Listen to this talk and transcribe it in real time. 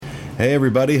Hey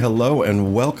everybody, hello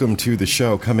and welcome to the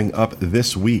show. Coming up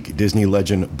this week, Disney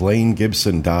legend Blaine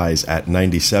Gibson dies at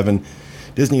 97.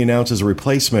 Disney announces a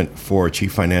replacement for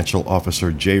Chief Financial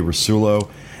Officer Jay Rasulo,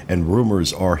 and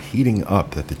rumors are heating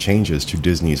up that the changes to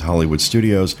Disney's Hollywood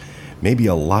studios may be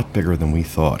a lot bigger than we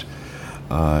thought,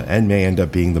 and may end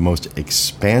up being the most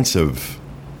expansive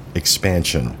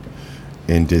expansion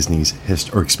in Disney's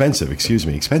history, or expensive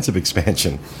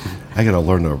expansion. I got to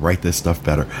learn to write this stuff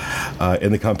better.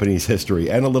 In the company's history.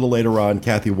 And a little later on,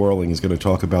 Kathy Whirling is going to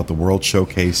talk about the World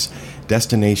Showcase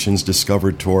Destinations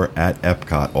Discovered Tour at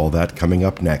Epcot. All that coming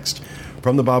up next.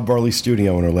 From the Bob Varley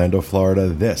Studio in Orlando, Florida,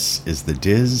 this is the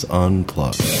Diz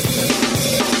Unplugged.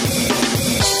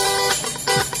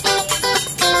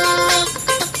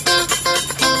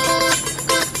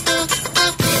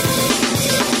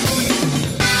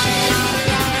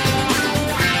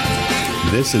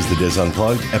 This is the Diz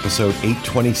Unplugged, episode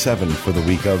 827 for the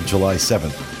week of July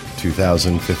 7th,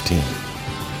 2015.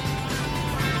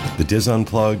 The Diz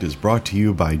Unplugged is brought to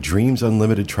you by Dreams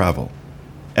Unlimited Travel,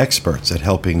 experts at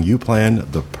helping you plan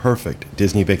the perfect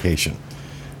Disney vacation.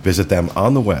 Visit them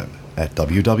on the web at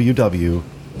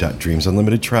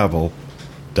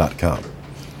www.dreamsunlimitedtravel.com.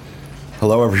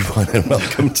 Hello, everyone, and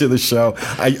welcome to the show.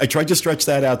 I tried to stretch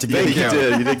that out to get you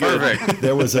did. You did perfect.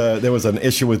 There was an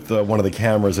issue with one of the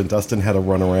cameras, and Dustin had to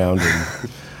run around,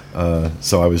 and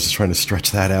so I was just trying to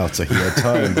stretch that out so he had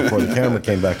time before the camera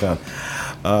came back on.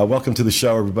 Welcome to the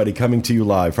show, everybody. Coming to you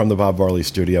live from the Bob Varley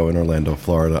Studio in Orlando,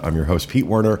 Florida. I'm your host, Pete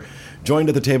Werner, joined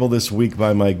at the table this week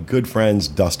by my good friends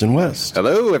Dustin West.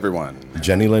 Hello, everyone.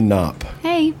 Jenny Lynn Knopp.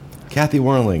 Hey. Kathy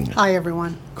Whirling. Hi,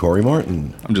 everyone. Corey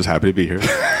Martin. I'm just happy to be here.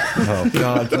 Oh,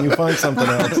 God, can you find something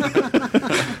else?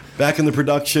 Back in the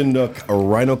production nook, a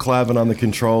Rhino Clavin on the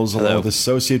controls, along with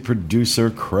associate producer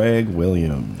Craig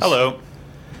Williams. Hello.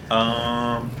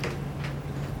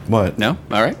 What? No?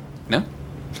 All right? No?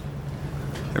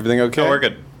 Everything okay? Oh, we're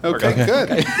good. Okay,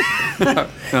 good.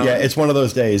 Yeah, it's one of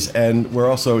those days, and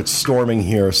it's storming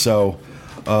here, so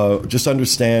just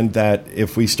understand that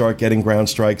if we start getting ground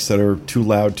strikes that are too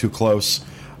loud, too close,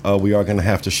 we are going to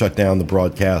have to shut down the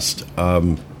broadcast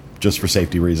just for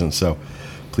safety reasons, so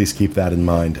please keep that in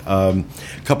mind. A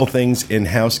couple things in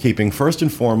housekeeping. First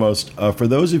and foremost, for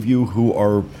those of you who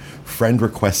are friend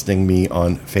requesting me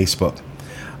on Facebook,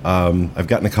 I've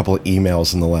gotten a couple of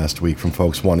emails in the last week from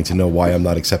folks wanting to know why I'm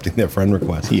not accepting their friend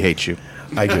requests. He hates you.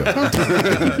 I do.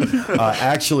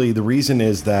 Actually, the reason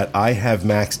is that I have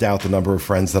maxed out the number of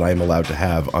friends that I am allowed to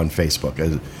have on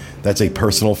Facebook. That's a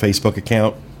personal Facebook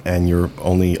account, and you're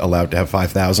only allowed to have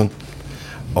 5,000.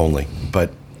 Only.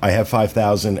 But I have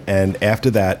 5,000, and after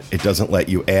that, it doesn't let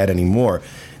you add any more.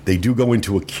 They do go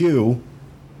into a queue,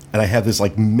 and I have this,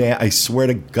 I swear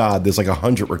to God, there's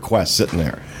 100 requests sitting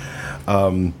there.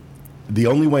 The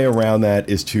only way around that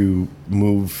is to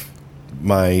move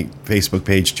my Facebook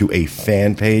page to a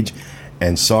fan page,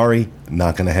 and sorry,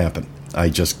 not going to happen. I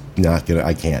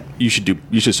can't. You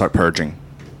should start purging.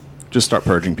 Just start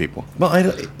purging people.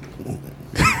 Well,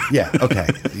 yeah, okay.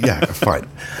 Yeah, fine.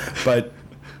 But,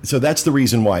 so that's the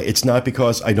reason why. It's not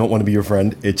because I don't want to be your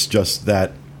friend. It's just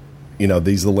that,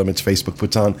 these are the limits Facebook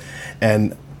puts on.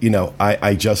 And,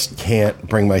 I just can't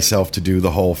bring myself to do the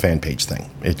whole fan page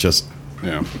thing. It just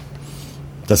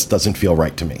doesn't feel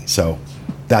right to me. So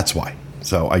that's why.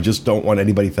 So I just don't want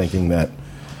anybody thinking that,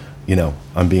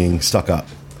 I'm being stuck up.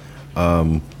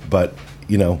 But,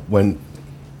 when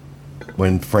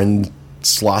friend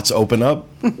slots open up,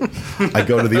 I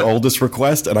go to the oldest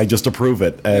request and I just approve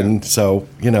it. And so,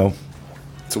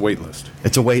 It's a wait list.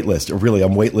 It's a wait list. Really,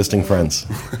 I'm waitlisting friends.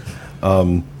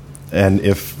 And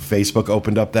if Facebook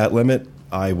opened up that limit,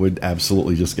 I would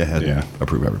absolutely just go ahead and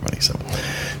approve everybody. So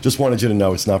just wanted you to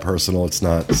know it's not personal. It's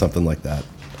not something like that.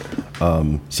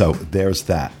 So there's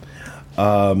that.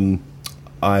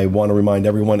 I want to remind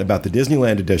everyone about the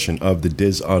Disneyland edition of the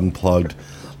Diz Unplugged,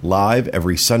 live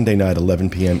every Sunday night, 11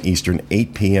 p.m. Eastern,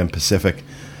 8 p.m. Pacific,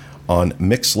 on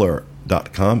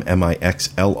Mixlr.com,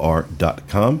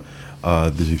 Mixlr.com.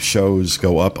 The shows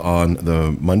go up on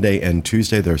the Monday and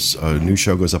Tuesday. There's a new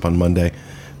show goes up on Monday.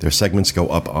 Their segments go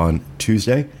up on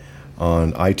Tuesday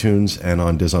on iTunes and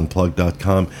on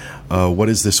DizUnplugged.com. What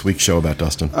is this week's show about,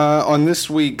 Dustin? On this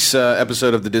week's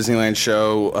episode of the Disneyland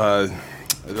show,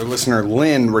 the listener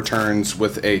Lynn returns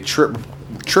with a trip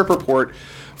report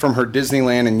from her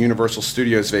Disneyland and Universal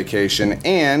Studios vacation,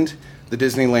 and the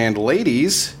Disneyland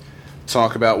ladies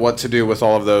talk about what to do with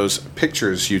all of those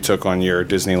pictures you took on your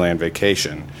Disneyland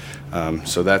vacation.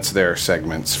 So that's their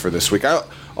segments for this week. I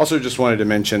also just wanted to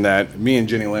mention that me and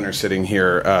Jenny Lynn are sitting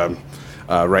here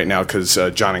right now because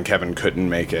John and Kevin couldn't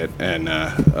make it, and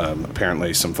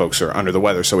apparently some folks are under the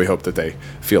weather, so we hope that they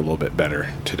feel a little bit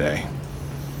better today.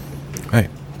 Right.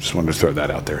 Just wanted to throw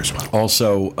that out there as well.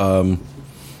 Also,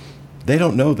 they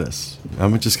don't know this.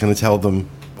 I'm just going to tell them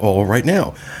all right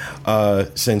now.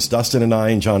 Since Dustin and I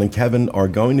and John and Kevin are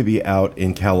going to be out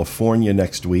in California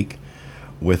next week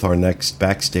with our next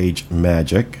Backstage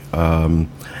Magic,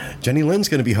 Jenny Lynn's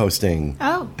going to be hosting.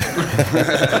 Oh. All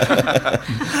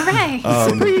right.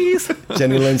 Surprise!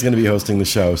 Jenny Lynn's going to be hosting the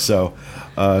show. So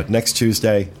next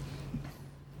Tuesday,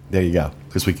 there you go.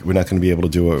 Because we're not going to be able to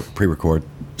do a pre-record.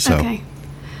 So.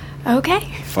 Okay.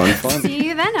 Fun. See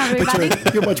you then, everybody.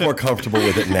 But you're much more comfortable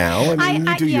with it now. I mean,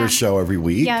 you do your show every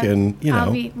week, and you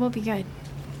know. We'll be good.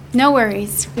 No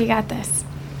worries. We got this.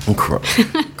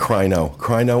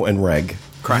 Crino and Reg.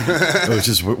 Which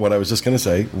is what I was just going to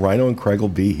say. Rhino and Craig will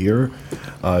be here.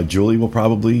 Julie will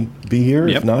probably be here.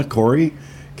 Yep. If not, Corey,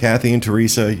 Kathy, and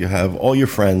Teresa. You have all your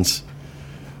friends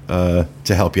to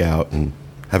help you out and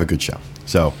have a good show.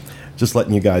 So just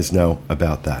letting you guys know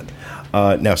about that.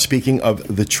 Now, speaking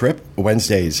of the trip,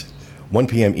 Wednesdays, 1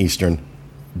 p.m. Eastern,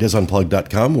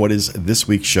 disunplugged.com. What is this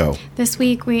week's show? This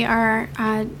week we're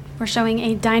showing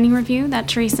a dining review that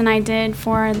Teresa and I did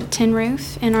for the Tin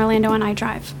Roof in Orlando on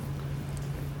iDrive.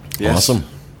 Yes. Awesome.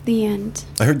 The end.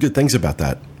 I heard good things about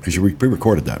that because you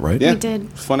pre-recorded that, right? Yeah, we did.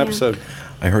 Fun episode.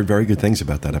 I heard very good things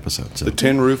about that episode. So. The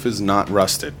Tin Roof is not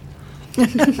rusted.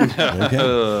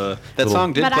 That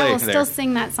song did but play I will there. still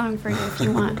sing that song for you if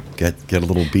you want. Get a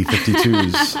little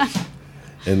B-52s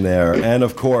in there. And,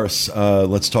 of course,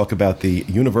 let's talk about the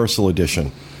Universal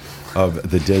edition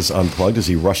of the Diz Unplugged as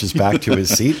he rushes back to his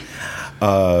seat,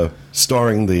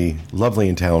 starring the lovely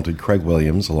and talented Craig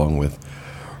Williams along with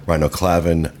Rhino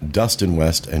Clavin, Dustin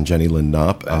West, and Jenny Lynn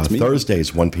Knopp.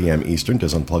 Thursdays, 1 p.m. Eastern,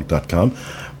 disunplugged.com.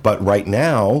 But right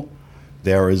now,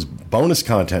 there is bonus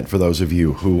content for those of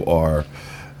you who are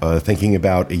thinking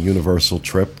about a Universal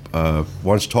trip. Why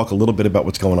don't you talk a little bit about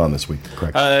what's going on this week,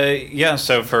 Craig?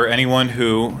 So for anyone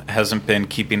who hasn't been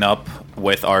keeping up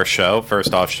with our show,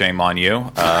 first off, shame on you.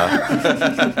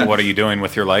 What are you doing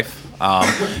with your life?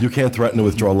 You can't threaten to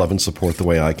withdraw love and support the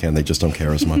way I can. They just don't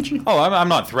care as much. I'm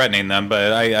not threatening them,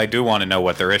 but I do want to know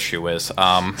what their issue is.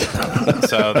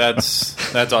 So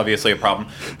that's obviously a problem.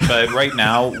 But right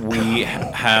now we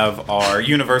have our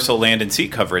Universal Land and Sea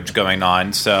coverage going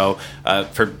on. So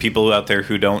for people out there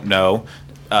who don't know,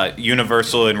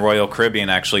 Universal and Royal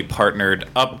Caribbean actually partnered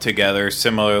up together,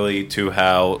 similarly to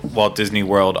how Walt Disney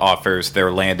World offers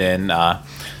their land and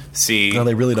sea. No,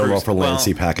 they really don't offer land and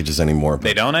sea packages anymore.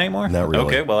 They don't anymore? Not really.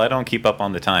 Okay, well, I don't keep up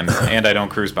on the times, and I don't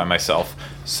cruise by myself.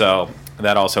 So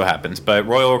that also happens. But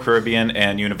Royal Caribbean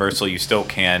and Universal, you still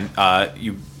can.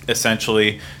 You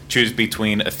essentially choose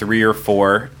between a 3 or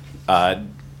 4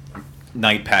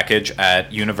 night package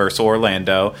at Universal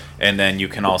Orlando, and then you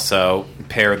can also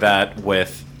pair that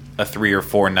with a 3 or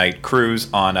 4 night cruise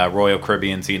on Royal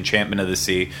Caribbean's The Enchantment of the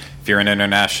Sea. If you're an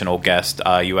international guest,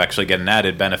 you actually get an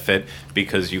added benefit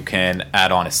because you can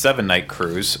add on a 7-night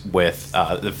cruise with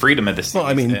the Freedom of the Sea. Well,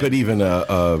 I mean, but even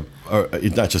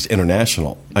not just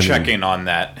international. Checking on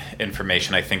that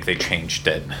information, I think they changed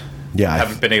it. Yeah, I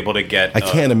haven't been able to get. I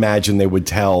can't imagine they would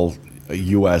tell a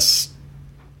U.S.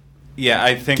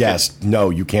 I think guest, no,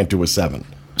 you can't do a 7.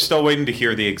 Still waiting to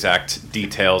hear the exact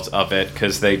details of it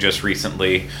because they just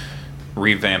recently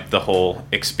revamped the whole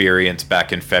experience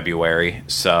back in February,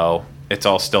 so it's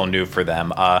all still new for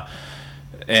them.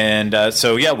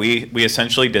 We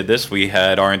essentially did this. We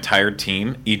had our entire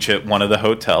team each at one of the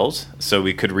hotels, so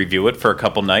we could review it for a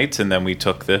couple nights, and then we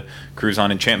took the cruise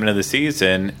on Enchantment of the Seas,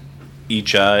 and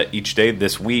each day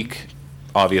this week,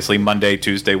 obviously Monday,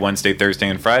 Tuesday, Wednesday, Thursday,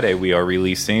 and Friday, we are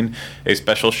releasing a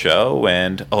special show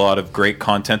and a lot of great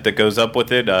content that goes up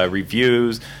with it,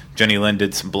 reviews. Jenny Lynn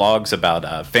did some blogs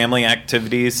about family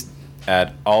activities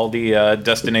at all the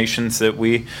destinations that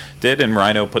we did, and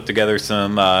Rhino put together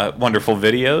some wonderful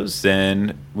videos,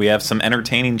 and we have some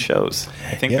entertaining shows.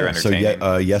 I think they're entertaining.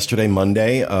 So yesterday,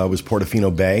 Monday, was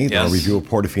Portofino Bay. Yes. The review of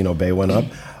Portofino Bay went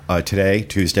up. Today,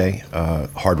 Tuesday,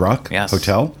 Hard Rock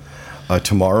Hotel.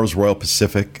 Tomorrow's Royal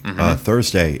Pacific.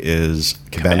 Thursday is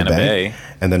Cabana Bay.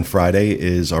 And then Friday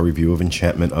is our review of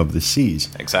Enchantment of the Seas.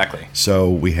 Exactly. So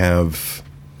we have,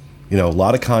 a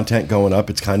lot of content going up.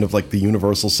 It's kind of like the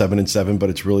Universal 7 and 7, but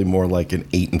it's really more like an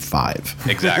 8 and 5.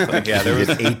 Exactly. Yeah, there was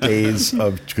 8 days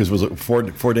because it was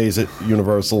 4 days at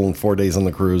Universal and 4 days on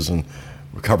the cruise, and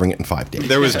we're covering it in 5 days.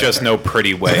 There was just no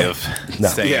pretty way of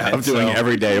saying it. I'm doing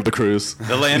every day of the cruise.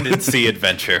 The Land and Sea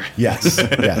Adventure. Yes,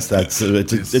 that's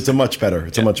it's a much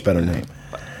better name.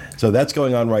 So that's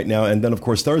going on right now, and then of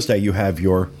course Thursday you have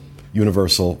your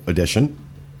Universal edition,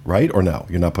 right? Or no?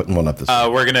 You're not putting one up this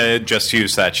week? We're going to just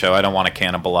use that show. I don't want to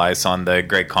cannibalize on the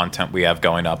great content we have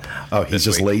going up. Oh, he's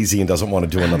just lazy and doesn't want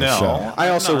to do another show. I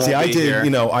also See, I won't be did,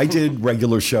 here. I did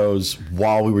regular shows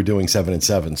while we were doing 7 and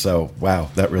 7. So, wow,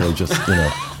 that really just,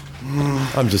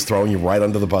 I'm just throwing you right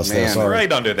under the bus there. Man, Sorry.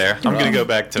 Right under there. I'm going to go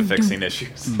back to fixing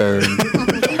issues. Burn.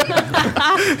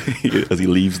 As he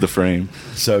leaves the frame.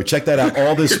 So check that out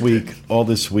all this week.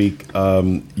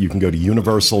 You can go to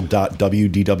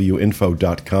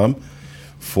universal.wdwinfo.com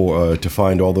to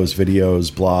find all those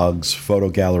videos, blogs, photo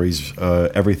galleries,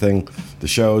 everything, the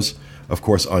shows. Of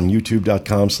course, on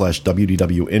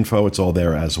youtube.com/wdwinfo. It's all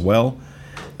there as well.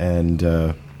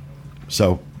 And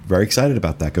so very excited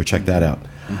about that. Go check that out.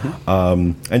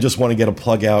 And just want to get a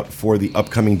plug out for the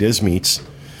upcoming Diz Meets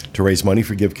to raise money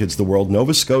for Give Kids the World.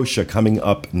 Nova Scotia coming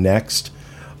up next,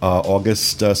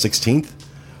 August 16th,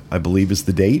 I believe is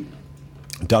the date.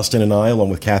 Dustin and I, along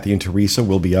with Kathy and Teresa,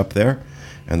 will be up there.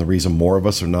 And the reason more of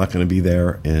us are not going to be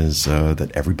there is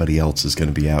that everybody else is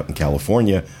going to be out in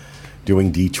California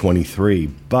doing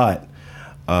D23. But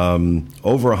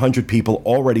over 100 people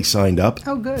already signed up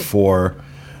for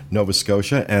Nova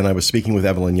Scotia. And I was speaking with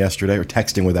Evelyn yesterday, or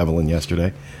texting with Evelyn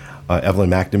yesterday. Evelyn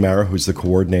McNamara, who's the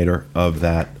coordinator of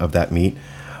that meet,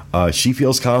 she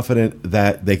feels confident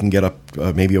that they can get up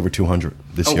maybe over 200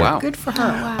 this year. Wow. Good for her.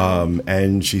 Wow.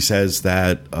 And she says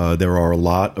that there are a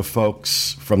lot of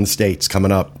folks from the States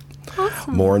coming up,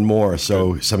 more and more.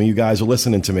 So some of you guys are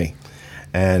listening to me.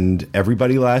 And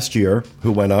everybody last year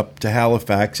who went up to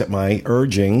Halifax at my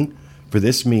urging for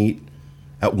this meet,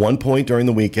 at one point during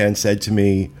the weekend said to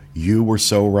me, "You were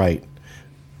so right."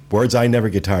 Words I never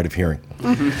get tired of hearing.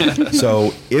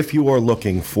 So if you are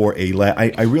looking for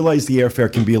I realize the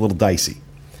airfare can be a little dicey,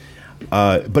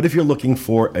 but if you're looking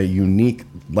for a unique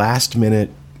last-minute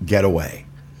getaway,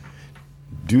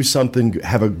 do something,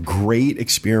 have a great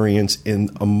experience in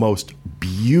a most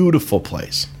beautiful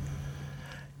place,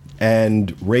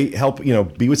 and help,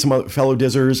 be with some other fellow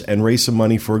Dizzers and raise some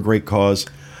money for a great cause.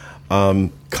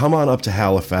 Come on up to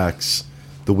Halifax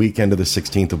the weekend of the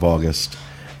 16th of August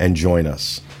and join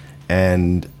us.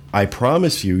 And I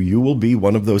promise you will be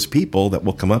one of those people that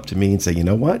will come up to me and say, "You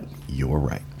know what? You were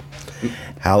right.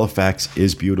 Halifax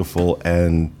is beautiful,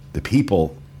 and the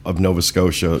people of Nova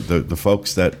Scotia, the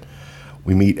folks that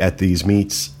we meet at these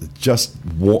meets, just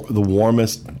the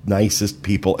warmest, nicest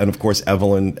people." And of course,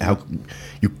 Evelyn,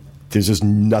 there's just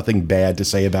nothing bad to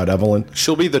say about Evelyn.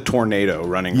 She'll be the tornado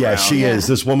running around. Yeah, she is.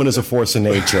 This woman is a force of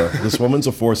nature. This woman's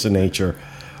a force of nature.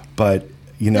 But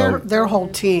their whole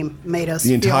team made us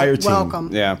the entire feel welcome.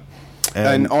 team. Yeah.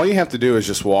 And all you have to do is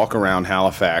just walk around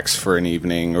Halifax for an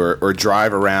evening or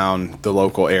drive around the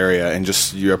local area, and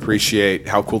just you appreciate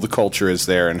how cool the culture is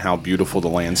there and how beautiful the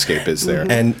landscape is there.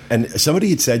 And somebody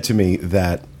had said to me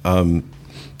that, I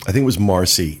think it was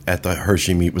Marcy at the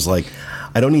Hershey meet, was like,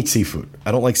 "I don't eat seafood. I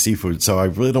don't like seafood, so I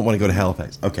really don't want to go to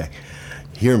Halifax." Okay,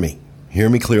 hear me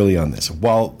clearly on this.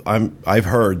 While I've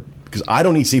heard, because I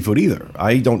don't eat seafood either.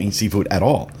 I don't eat seafood at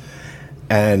all.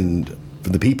 And for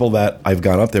the people that I've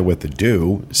gone up there with that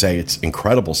do say it's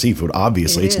incredible seafood,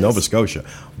 obviously, it's Nova Scotia.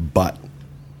 But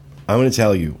I'm going to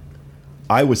tell you,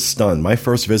 I was stunned. My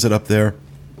first visit up there,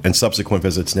 and subsequent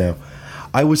visits now,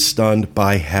 I was stunned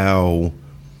by how,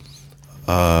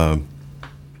 I'm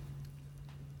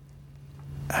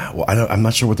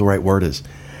not sure what the right word is,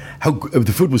 how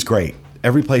the food was great.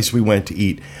 Every place we went to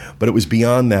eat, but it was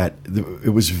beyond that.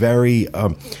 It was very,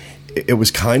 it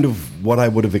was kind of what I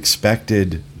would have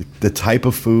expected, the type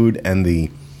of food and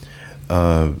the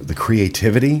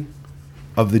creativity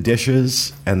of the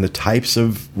dishes and the types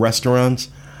of restaurants,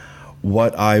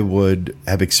 what I would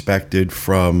have expected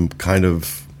from kind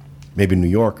of maybe New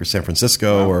York or San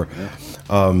Francisco,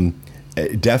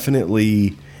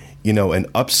 definitely, an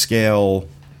upscale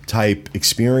type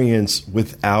experience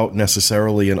without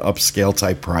necessarily an upscale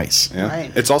type price. Yeah. Right.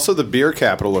 It's also the beer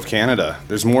capital of Canada.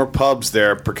 There's more pubs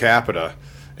there per capita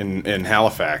in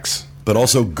Halifax. But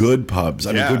also good pubs.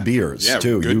 I mean, good beers,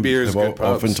 too. Good beers, have good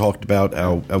pubs. often talked about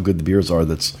how good the beers are.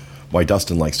 That's why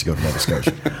Dustin likes to go to Nova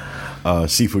Scotia.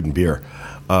 Seafood and beer.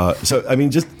 So, I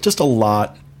mean, just a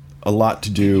lot to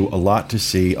do, a lot to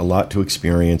see, a lot to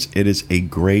experience. It is a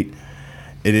great...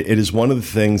 It is one of the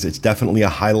things. It's definitely a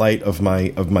highlight of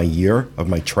my year, of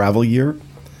my travel year,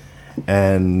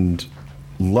 and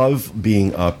love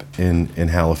being up in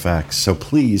Halifax. So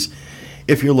please,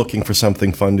 if you're looking for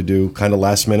something fun to do, kind of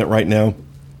last minute right now,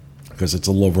 because it's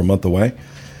a little over a month away,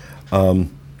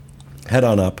 head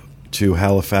on up to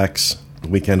Halifax the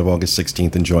weekend of August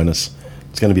 16th and join us.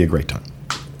 It's going to be a great time.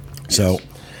 So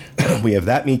we have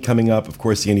that meet coming up. Of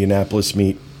course, the Indianapolis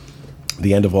meet,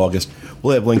 the end of August.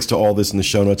 We'll have links to all this in the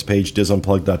show notes page,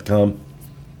 disunplugged.com.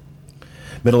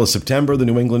 Middle of September, the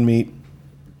New England meet.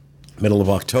 Middle of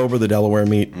October, the Delaware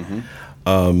meet.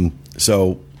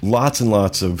 So lots and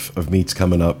lots of meets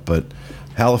coming up. But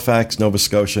Halifax, Nova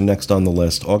Scotia, next on the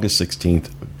list, August 16th.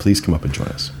 Please come up and join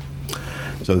us.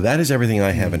 So that is everything I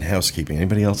have in housekeeping.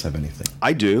 Anybody else have anything?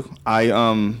 I do. I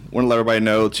want to let everybody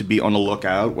know to be on the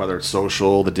lookout, whether it's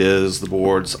social, the Diz, the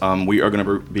boards. We are going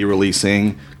to be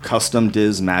releasing custom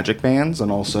Diz Magic Bands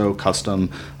and also custom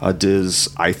Diz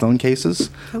iPhone cases.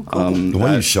 Oh, cool. The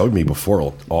one you showed me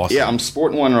before, awesome. Yeah, I'm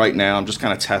sporting one right now. I'm just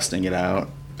kind of testing it out.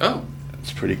 Oh.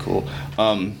 It's pretty cool.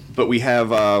 But we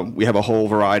have a whole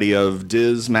variety of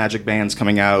Diz Magic Bands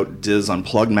coming out, Diz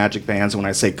Unplugged Magic Bands. And when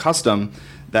I say custom,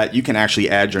 that you can actually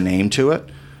add your name to it.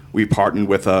 We partnered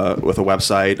with a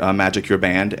website, Magic Your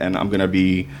Band, and I'm going to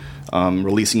be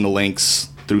releasing the links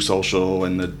through social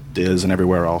and the Diz and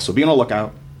everywhere else. So be on the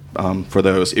lookout for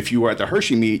those. If you were at the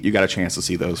Hershey meet, you got a chance to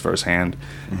see those firsthand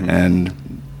and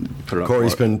put it up.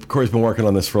 Corey's been working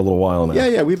on this for a little while now.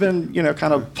 Yeah, we've been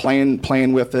kind of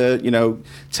playing with it,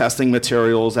 testing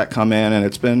materials that come in, and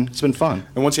it's been fun.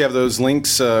 And once you have those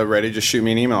links ready, just shoot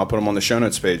me an email. I'll put them on the show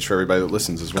notes page for everybody that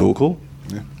listens as well. Cool.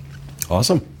 Yeah.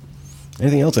 Awesome.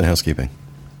 Anything else in housekeeping?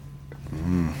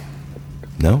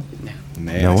 No?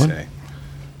 May I say.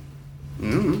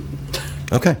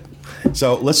 Okay.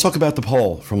 So let's talk about the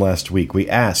poll from last week. We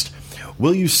asked,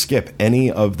 will you skip any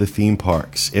of the theme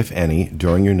parks, if any,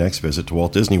 during your next visit to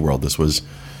Walt Disney World? This was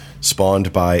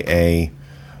spawned by a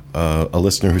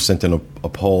listener who sent in a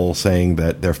poll saying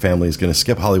that their family is going to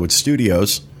skip Hollywood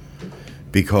Studios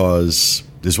because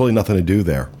there's really nothing to do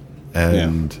there.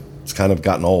 And it's kind of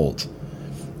gotten old.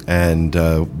 And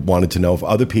wanted to know if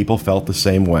other people felt the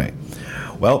same way.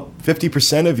 Well,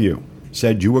 50% of you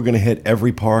said you were going to hit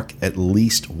every park at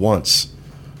least once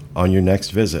on your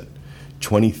next visit.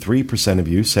 23% of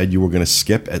you said you were going to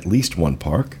skip at least one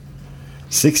park.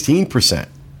 16%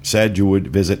 said you would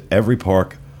visit every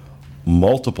park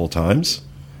multiple times.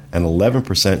 And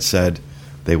 11% said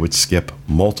they would skip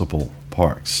multiple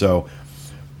parks. So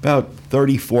about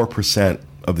 34%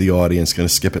 of the audience going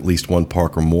to skip at least one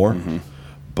park or more.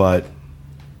 But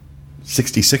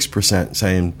 66%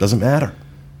 saying doesn't matter.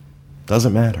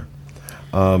 That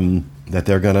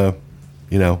they're going to,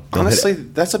 honestly,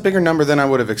 that's a bigger number than I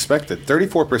would have expected.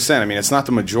 34%. I mean, it's not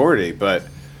the majority, but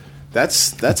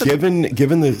that's given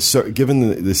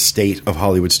the state of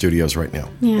Hollywood Studios right now.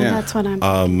 Yeah, that's what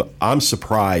I'm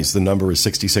surprised the number is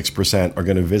 66% are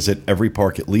going to visit every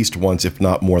park at least once, if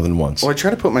not more than once. Well, I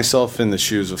try to put myself in the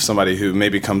shoes of somebody who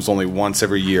maybe comes only once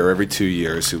every year, every 2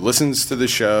 years, who listens to the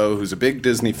show, who's a big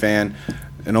Disney fan,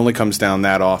 and only comes down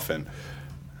that often.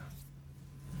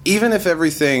 Even if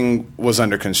everything was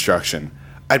under construction,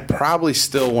 I'd probably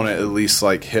still want to at least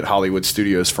hit Hollywood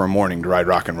Studios for a morning to ride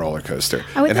Rock and Roller Coaster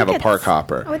and have a park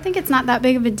hopper. I would think it's not that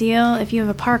big of a deal if you have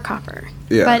a park hopper.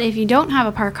 Yeah. But if you don't have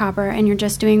a park hopper and you're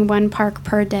just doing one park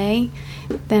per day,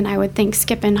 then I would think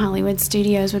skipping Hollywood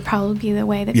Studios would probably be the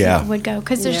way that people would go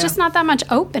because there's just not that much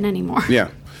open anymore. Yeah.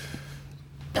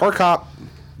 Park hop,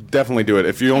 definitely do it.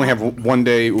 If you only have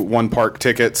one park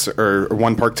tickets,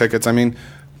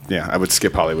 yeah, I would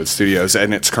skip Hollywood Studios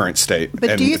in its current state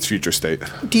and its future state.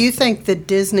 Do you think that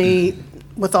Disney,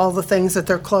 with all the things that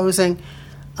they're closing,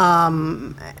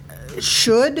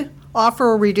 should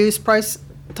offer a reduced price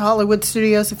to Hollywood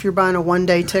Studios if you're buying a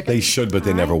one-day ticket? They should, but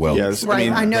they never will. Yes,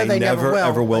 Right, I know they never will.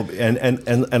 Ever will.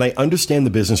 And I understand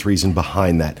the business reason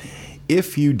behind that.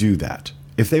 If you do that,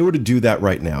 if they were to do that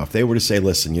right now, if they were to say,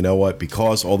 listen, you know what,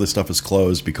 because all this stuff is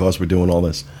closed, because we're doing all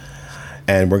this,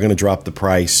 and we're going to drop the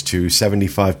price to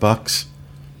 $75,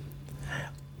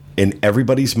 in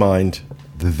everybody's mind,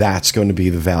 that's going to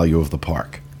be the value of the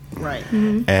park. Right.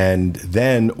 And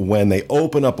then when they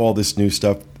open up all this new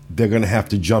stuff, they're going to have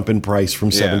to jump in price from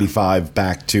 75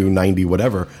 back to 90,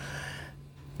 whatever.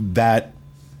 That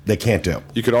they can't do.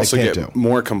 You could also get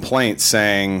more complaints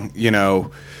saying,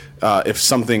 if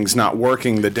something's not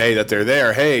working the day that they're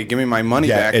there, hey, give me my money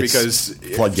back because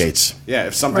floodgates.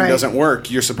 If something doesn't work,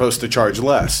 you're supposed to charge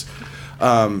less.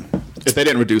 If they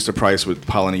didn't reduce the price with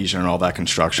Polynesian and all that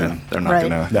construction, they're not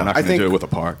going to do it with a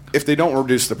park. If they don't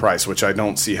reduce the price, which I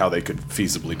don't see how they could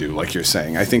feasibly do, like you're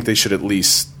saying, I think they should at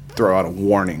least throw out a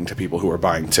warning to people who are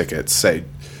buying tickets. Say,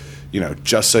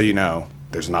 just so you know,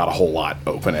 there's not a whole lot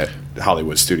open at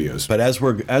Hollywood Studios. But as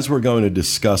we're going to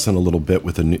discuss in a little bit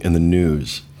in the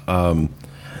news,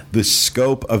 the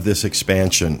scope of this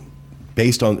expansion,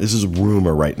 based on this is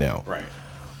rumor right now, right?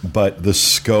 But the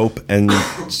scope and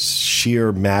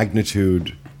sheer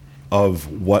magnitude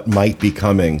of what might be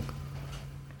coming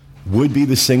would be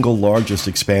the single largest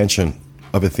expansion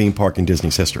of a theme park in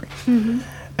Disney's history.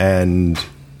 And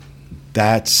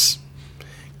that's,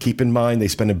 keep in mind, they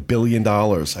spent $1 billion,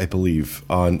 I believe,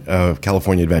 on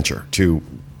California Adventure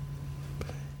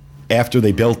after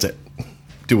they built it,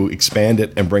 to expand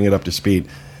it and bring it up to speed.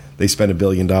 They spent $1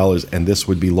 billion, and this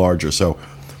would be larger. So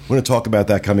we're going to talk about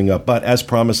that coming up. But as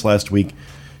promised last week,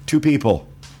 2 people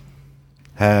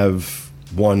have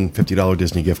won $50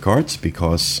 Disney gift cards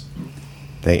because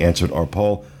they answered our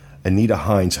poll. Anita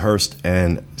Hines-Hurst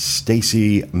and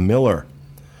Stacy Miller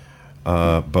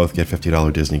both get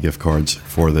 $50 Disney gift cards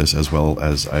for this, as well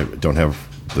as, I don't have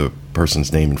the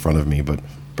person's name in front of me, but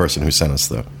person who sent us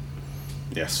the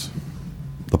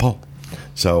poll.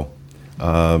 So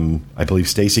I believe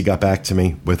Stacy got back to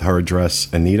me with her address.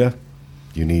 Anita,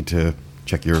 you need to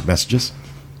check your messages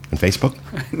on Facebook.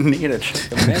 Anita, check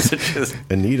the messages.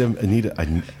 Anita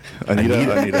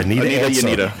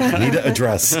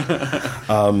address.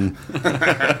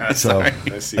 So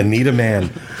Anita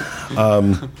Man.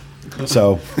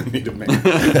 So Anita Man.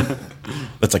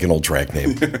 That's like an old drag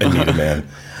name. Anita Man.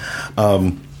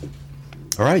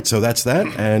 All right, so that's that,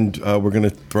 and we're going to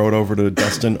throw it over to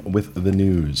Dustin with the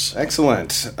news.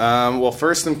 Excellent. Well,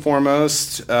 first and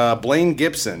foremost, Blaine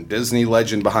Gibson, Disney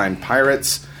legend behind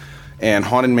Pirates and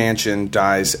Haunted Mansion,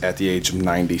 dies at the age of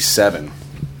 97.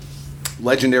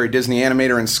 Legendary Disney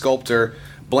animator and sculptor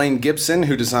Blaine Gibson,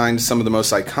 who designed some of the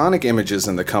most iconic images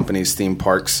in the company's theme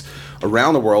parks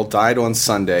around the world, died on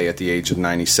Sunday at the age of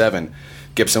 97.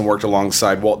 Gibson worked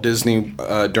alongside Walt Disney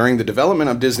during the development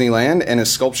of Disneyland, and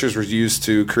his sculptures were used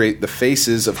to create the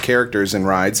faces of characters in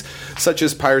rides such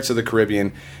as Pirates of the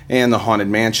Caribbean and the Haunted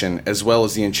Mansion, as well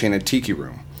as the Enchanted Tiki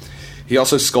Room. He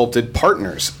also sculpted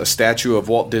Partners, a statue of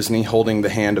Walt Disney holding the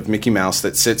hand of Mickey Mouse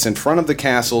that sits in front of the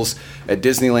castles at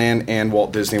Disneyland and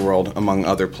Walt Disney World, among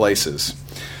other places.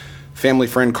 Family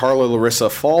friend Carla Larissa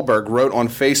Fahlberg wrote on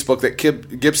Facebook that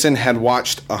Gibson had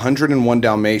watched 101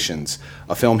 Dalmatians,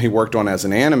 a film he worked on as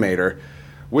an animator,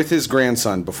 with his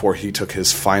grandson before he took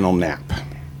his final nap.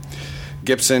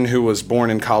 Gibson, who was born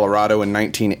in Colorado in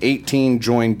 1918,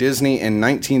 joined Disney in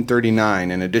 1939.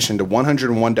 In addition to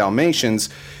 101 Dalmatians,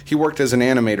 he worked as an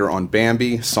animator on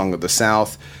Bambi, Song of the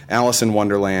South, Alice in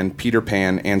Wonderland, Peter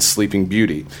Pan, and Sleeping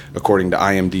Beauty, according to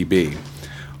IMDb.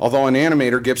 Although an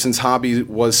animator, Gibson's hobby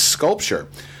was sculpture.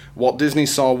 Walt Disney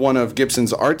saw one of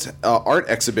Gibson's art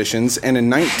exhibitions, and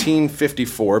in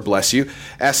 1954,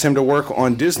 asked him to work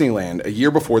on Disneyland a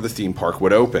year before the theme park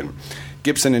would open.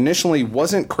 Gibson initially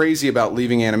wasn't crazy about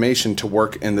leaving animation to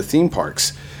work in the theme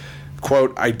parks.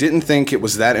 Quote, "I didn't think it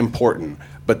was that important,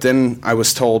 but then I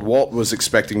was told Walt was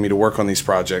expecting me to work on these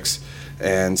projects,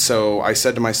 and so I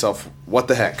said to myself, what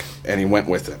the heck?" And he went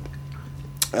with it.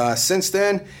 Since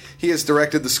then, he has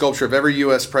directed the sculpture of every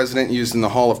U.S. president used in the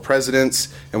Hall of Presidents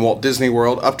in Walt Disney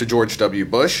World up to George W.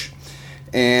 Bush.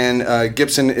 And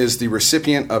Gibson is the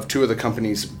recipient of 2 of the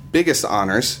company's biggest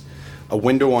honors, a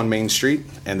window on Main Street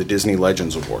and the Disney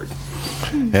Legends Award.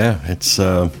 Yeah, it's,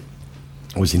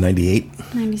 was he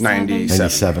 98?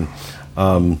 97.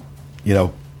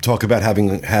 Talk about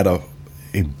having had a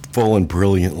full and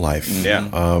brilliant life. Yeah.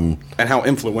 And how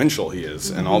influential he is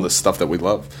and all this stuff that we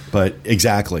love. But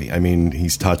exactly. I mean,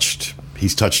 he's touched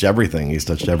everything. He's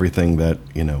touched everything that,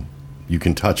 you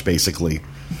can touch, basically,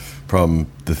 from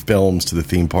the films to the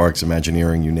theme parks,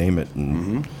 Imagineering, you name it,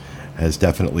 and has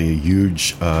definitely a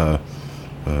huge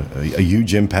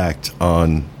impact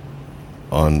on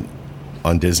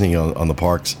Disney, on the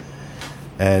parks.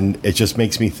 And it just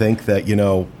makes me think that,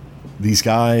 these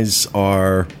guys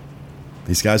are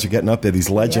getting up there. These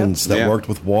legends that worked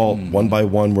with Walt, one by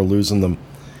one, we're losing them.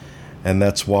 And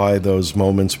that's why those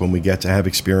moments when we get to have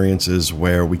experiences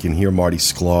where we can hear Marty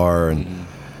Sklar and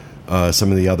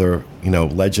some of the other,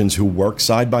 legends who work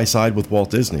side by side with Walt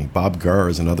Disney. Bob Gurr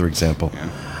is another example.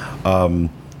 Yeah.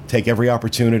 Take every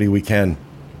opportunity we can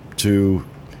to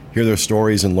hear their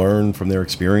stories and learn from their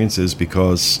experiences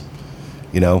because,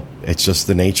 it's just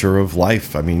the nature of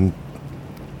life. I mean,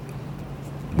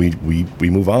 we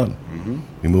move on.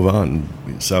 We move on.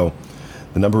 So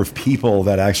the number of people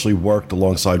that actually worked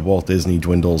alongside Walt Disney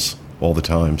dwindles all the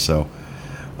time. So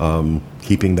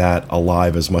keeping that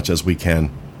alive as much as we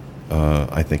can,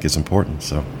 I think, is important.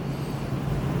 So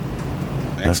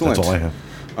excellent. That's all I have.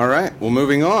 All right. Well,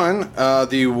 moving on,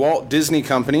 the Walt Disney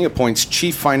Company appoints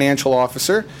Chief Financial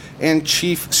Officer and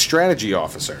Chief Strategy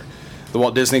Officer. The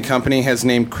Walt Disney Company has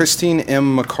named Christine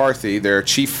M. McCarthy their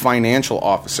Chief Financial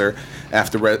Officer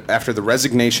after the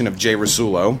resignation of Jay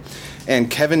Rasulo, and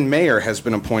Kevin Mayer has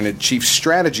been appointed Chief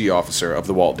Strategy Officer of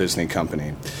the Walt Disney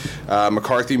Company.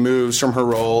 McCarthy moves from her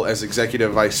role as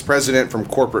Executive Vice President from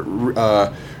Corporate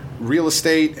Real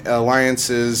Estate,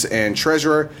 Alliances, and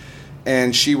Treasurer,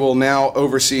 and she will now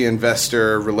oversee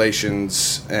investor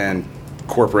relations and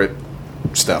corporate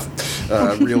stuff,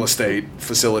 real estate,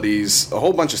 facilities, a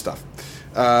whole bunch of stuff.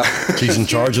 She's in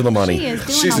charge of the money.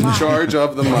 She's in charge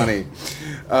of the money.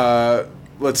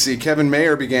 Let's see. Kevin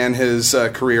Mayer began his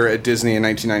career at Disney in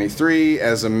 1993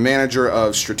 as a manager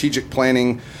of strategic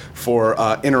planning for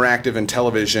interactive and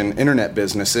television internet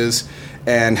businesses,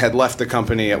 and had left the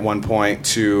company at one point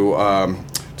to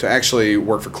actually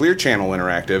work for Clear Channel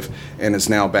Interactive, and is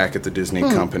now back at the Disney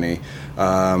company.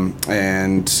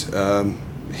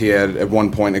 He had at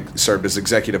one point served as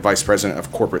executive vice president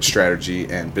of corporate strategy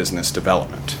and business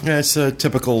development. Yeah, it's a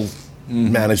typical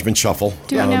management shuffle.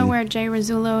 Do you know where Jay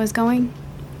Rasulo is going?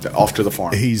 Off to the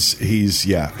farm. He's He's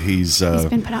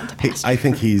been put out to pasture. I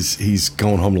think he's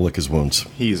going home to lick his wounds.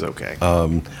 He's okay.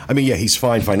 He's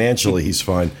fine financially. He's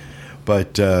fine,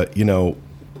 but the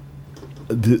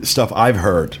stuff I've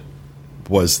heard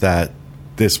was that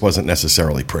this wasn't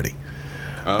necessarily pretty.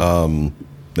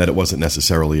 That it wasn't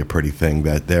necessarily a pretty thing.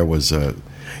 That there was a,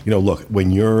 look,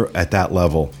 when you're at that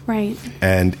level, right,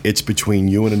 and it's between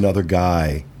you and another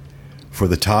guy for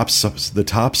the top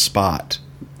spot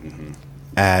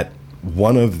at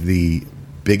one of the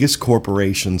biggest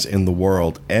corporations in the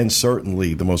world, and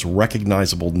certainly the most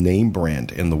recognizable name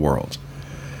brand in the world.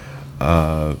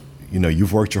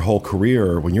 You've worked your whole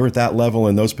career. When you're at that level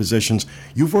in those positions,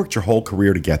 you've worked your whole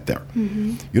career to get there.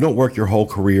 Mm-hmm. You don't work your whole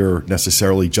career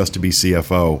necessarily just to be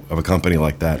CFO of a company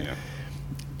like that. Yeah.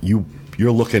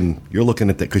 You're looking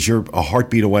at that because you're a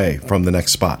heartbeat away from the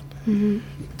next spot. Mm-hmm.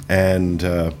 And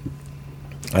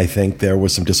I think there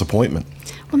was some disappointment.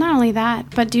 Well, not only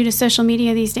that, but due to social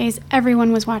media these days,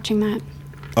 everyone was watching that.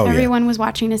 Everyone was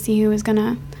watching to see who was going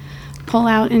to pull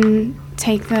out and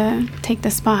take the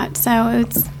spot. So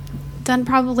it's done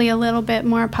probably a little bit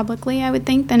more publicly, I would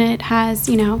think, than it has,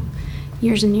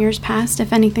 years and years past,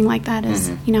 if anything like that has,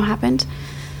 happened.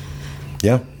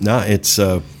 Yeah, no, it's,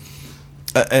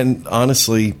 and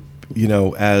honestly,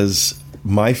 as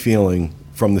my feeling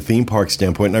from the theme park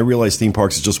standpoint, and I realize theme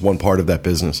parks is just one part of that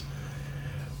business,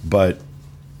 but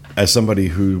as somebody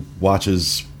who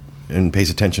watches and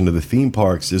pays attention to the theme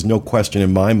parks, there's no question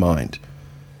in my mind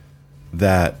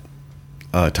that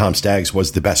Tom Staggs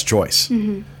was the best choice.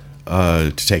 Mm-hmm.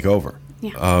 To take over.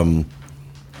 Yeah.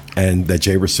 And that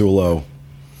Jay Rasulo,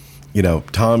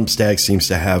 Tom Staggs seems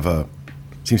to have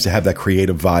that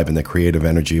creative vibe and that creative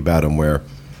energy about him, where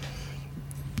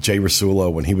Jay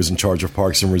Rasulo, when he was in charge of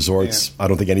parks and resorts, I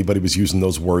don't think anybody was using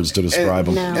those words to describe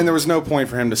him. No. And there was no point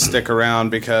for him to stick around,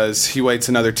 because he waits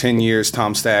another 10 years,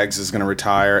 Tom Staggs is going to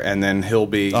retire, and then he'll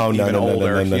be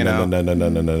older.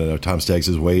 No. Tom Staggs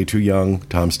is way too young.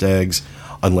 Tom Staggs,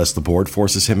 unless the board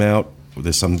forces him out,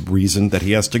 there's some reason that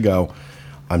he has to go.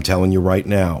 I'm telling you right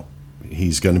now,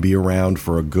 he's going to be around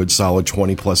for a good solid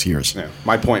 20-plus years. Yeah.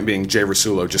 My point being, Jay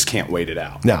Rasulo just can't wait it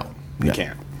out. No. He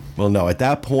can't. Well, no. At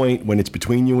that point, when it's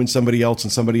between you and somebody else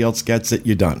gets it,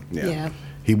 you're done. Yeah.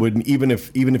 He wouldn't, even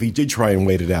if he did try and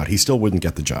wait it out, he still wouldn't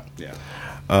get the job. Yeah.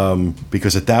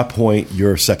 Because at that point,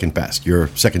 you're second best. You're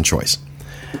second choice.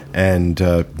 And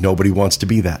nobody wants to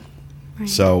be that. Right.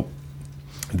 So,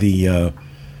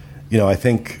 I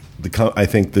think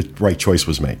the right choice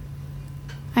was made.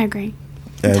 I agree.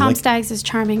 And Tom Staggs is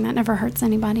charming. That never hurts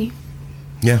anybody.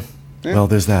 Yeah. Well,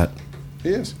 there's that. He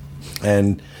is.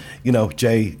 And,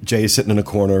 Jay is sitting in a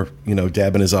corner,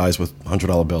 dabbing his eyes with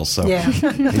 $100 bills. So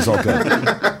he's all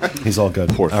good. He's all good.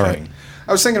 Poor thing. All right.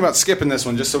 I was thinking about skipping this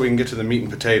one just so we can get to the meat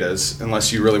and potatoes,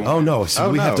 unless you really want. Oh, no.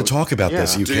 So we have to talk about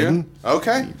this. Are you kidding?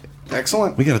 Okay.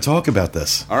 Excellent. We got to talk about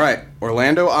this. All right.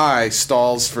 Orlando Eye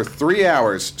stalls for 3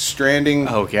 hours, stranding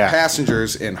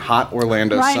passengers in hot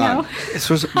Orlando sun. This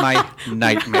was my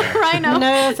nightmare. Rhino.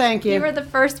 No, thank you. You were the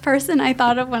first person I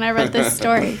thought of when I read this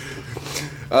story.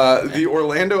 The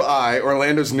Orlando Eye,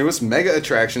 Orlando's newest mega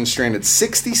attraction, stranded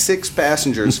 66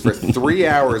 passengers for 3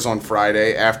 hours on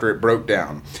Friday after it broke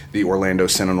down, the Orlando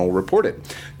Sentinel reported.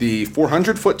 The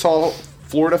 400-foot-tall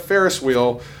Florida Ferris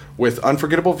wheel with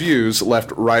unforgettable views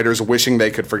left riders wishing they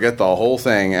could forget the whole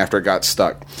thing after it got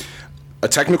stuck. A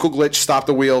technical glitch stopped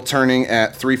the wheel turning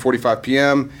at 3:45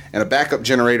 p.m., and a backup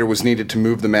generator was needed to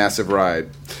move the massive ride.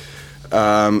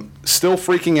 Still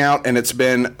freaking out, and it's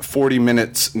been 40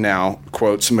 minutes now,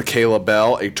 quotes Michaela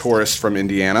Bell, a tourist from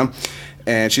Indiana.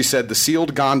 And she said the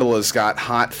sealed gondolas got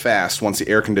hot fast once the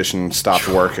air conditioning stopped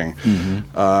working.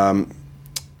 Mm-hmm.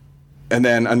 And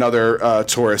then another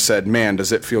tourist said, "Man,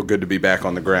 does it feel good to be back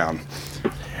on the ground."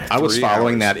 I was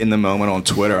following that in the moment on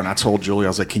Twitter, and I told Julie, I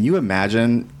was like, can you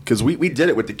imagine? Because we did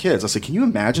it with the kids. I said, can you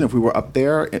imagine if we were up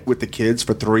there with the kids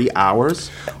for 3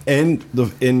 hours? In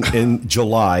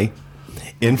July,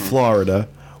 in Florida,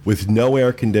 with no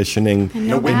air conditioning And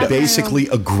no and bathroom. basically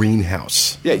a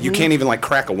greenhouse. Yeah, you can't even like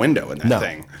crack a window in that No.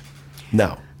 thing.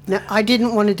 No. Now, I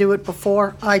didn't want to do it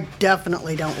before. I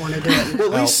definitely don't want to do it.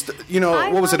 Well, at least,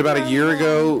 what was it, about a year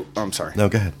ago? Oh, I'm sorry. No,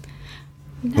 go ahead.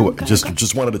 No,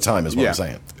 Just one at a time is what I'm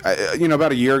saying.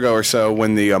 About a year ago or so,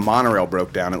 when the monorail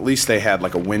broke down, at least they had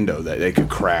like a window that they could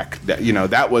crack.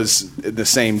 That was the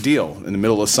same deal in the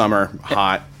middle of summer,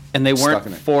 hot. And they stuck weren't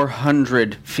in it.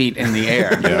 400 feet in the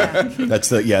air. That's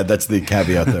the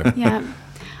caveat there. Yeah.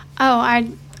 Oh,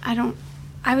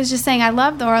 I was just saying I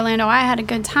loved the Orlando. I had a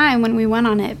good time when we went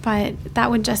on it, but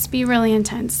that would just be really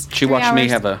intense. She 3 watched me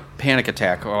hours. have a panic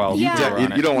attack while Yeah. you were on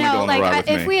You it. don't want to go No, on the ride with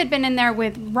if me. we had been in there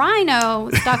with Rhino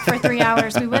stuck for 3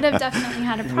 hours, we would have definitely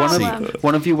had a problem.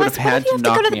 One of you would Plus, have had what if you to have to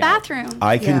knock go to the me out. bathroom?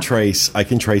 I can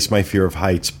Yeah. trace my fear of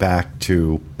heights back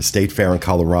to a state fair in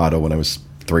Colorado when I was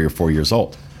 3 or 4 years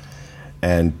old,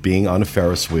 and being on a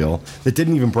Ferris wheel that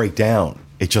didn't even break down;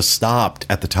 it just stopped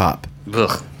at the top.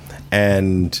 Ugh.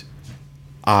 And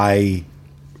I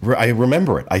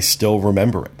remember it. I still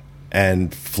remember it,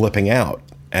 and flipping out.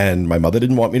 And my mother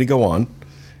didn't want me to go on.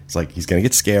 It's like, he's going to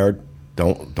get scared.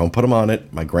 Don't put him on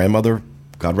it. My grandmother,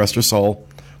 God rest her soul,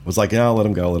 was like, "No, let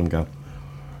him go."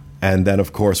 And then,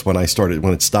 of course, when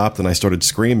it stopped and I started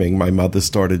screaming, my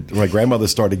grandmother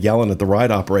started yelling at the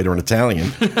ride operator in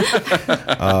Italian.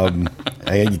 And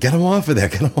you get him off of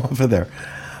there.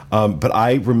 But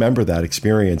I remember that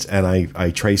experience, and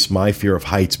I trace my fear of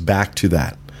heights back to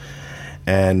that.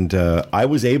 And I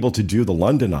was able to do the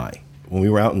London Eye when we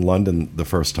were out in London the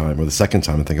first time, or the second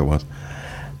time, I think it was.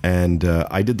 And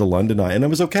I did the London Eye, and I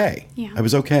was okay. Yeah. I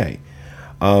was okay.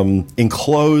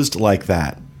 Enclosed like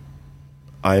that,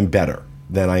 I'm better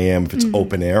than I am if it's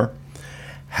open air.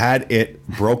 Had it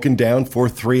broken down for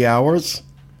 3 hours,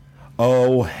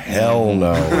 oh, hell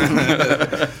no.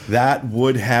 That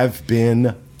would have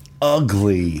been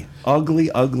ugly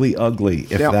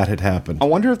if Now, that had happened. I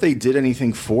wonder if they did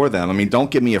anything for them. I mean, don't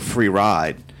give me a free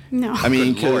ride. No. I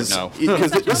mean, Good Lord,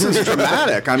 because this is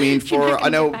dramatic. I mean, I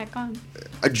know Back on.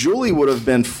 Julie would have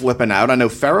been flipping out. I know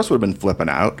Ferris would have been flipping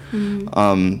out.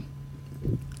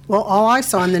 Well, all I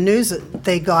saw in the news,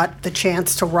 they got the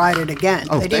chance to ride it again.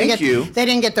 Oh, they didn't thank get, you. They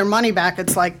didn't get their money back.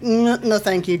 It's like, no,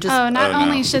 thank you. Just Not no.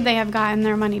 only should they have gotten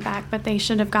their money back, but they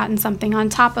should have gotten something on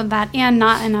top of that and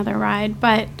not another ride.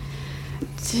 But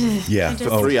Yeah. I just-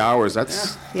 Oh, 3 hours.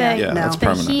 That's Yeah, the, no. that's the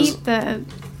permanent. heat, the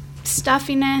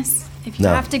stuffiness. If you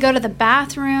No. have to go to the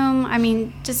bathroom, I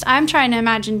mean, I'm trying to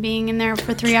imagine being in there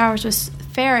for 3 hours with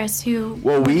Ferris, who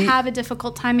Well, would we- have a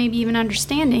difficult time maybe even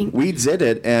understanding. We did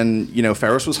it, and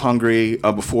Ferris was hungry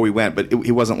before we went, but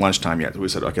it wasn't lunchtime yet. We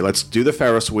said, okay, let's do the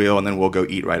Ferris wheel, and then we'll go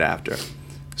eat right after.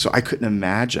 So I couldn't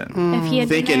imagine If he had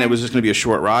been thinking there- it was just going to be a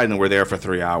short ride, and then we're there for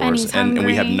 3 hours, he's and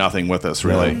we had hungry. nothing with us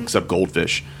really, except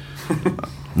goldfish.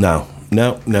 No.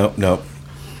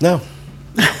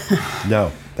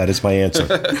 That is my answer.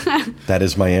 That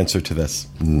is my answer to this.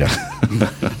 No.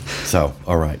 So,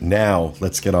 all right. Now,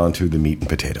 let's get on to the meat and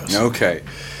potatoes. Okay.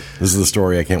 This is the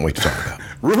story I can't wait to talk about.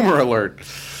 Rumor alert.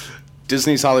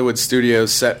 Disney's Hollywood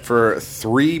Studios set for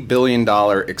 $3 billion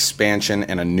expansion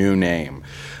and a new name.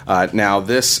 Now,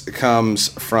 this comes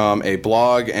from a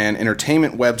blog and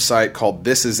entertainment website called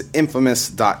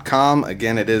thisisinfamous.com.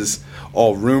 Again, it is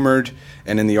all rumored,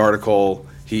 and in the article,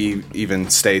 he even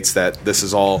states that this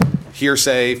is all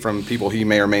hearsay from people he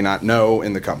may or may not know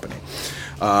in the company.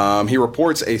 He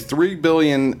reports a $3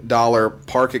 billion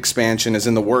park expansion is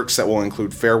in the works that will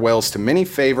include farewells to many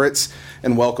favorites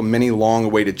and welcome many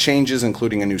long-awaited changes,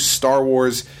 including a new Star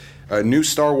Wars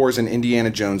and Indiana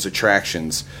Jones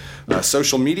attractions.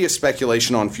 Social media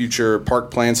speculation on future park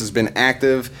plans has been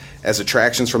active as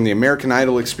attractions from the American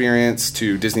Idol experience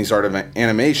to Disney's Art of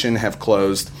Animation have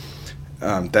closed.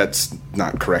 That's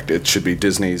not correct. It should be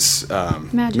Disney's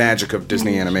Magic of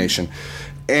Disney Animation.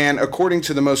 And according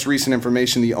to the most recent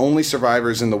information, the only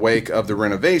survivors in the wake of the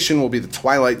renovation will be the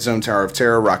Twilight Zone Tower of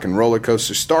Terror, Rock and Roller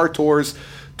Coaster Star Tours,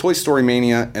 Toy Story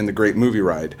Mania, and the Great Movie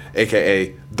Ride,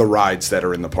 a.k.a. the rides that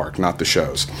are in the park, not the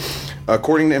shows.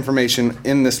 According to information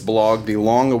in this blog, the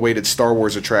long-awaited Star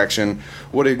Wars attraction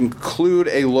would include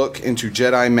a look into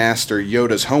Jedi Master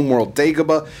Yoda's homeworld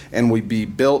Dagobah and would be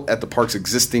built at the park's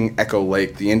existing Echo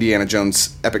Lake. The Indiana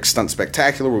Jones Epic Stunt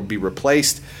Spectacular would be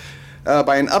replaced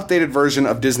by an updated version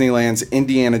of Disneyland's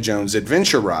Indiana Jones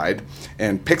Adventure Ride,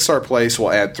 and Pixar Place will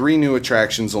add 3 new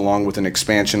attractions along with an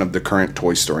expansion of the current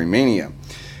Toy Story Mania.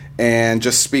 And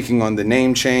just speaking on the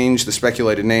name change, the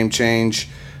speculated name change,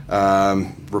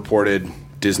 reported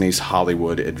Disney's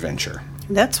Hollywood Adventure.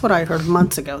 that's what I heard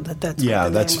months ago. That's Yeah,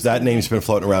 what the name was that gonna be. name's been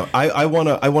floating around. I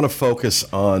want to focus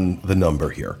on the number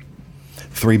here.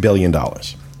 $3 billion.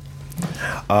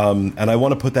 And I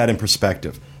want to put that in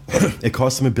perspective. It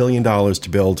cost them $1 billion to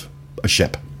build a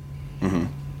ship.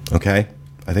 Mm-hmm. Okay?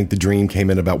 I think the Dream came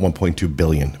in about $1.2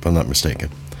 billion, if I'm not mistaken.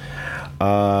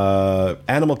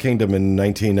 Animal Kingdom in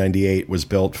 1998 was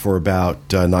built for about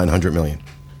 $900 million.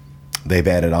 They've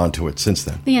added on to it since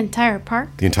then. The entire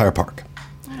park? The entire park.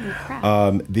 Holy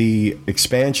crap. The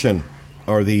expansion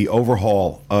or the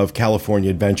overhaul of California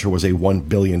Adventure was a $1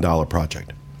 billion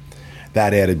project.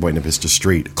 That added Buena Vista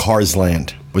Street. Cars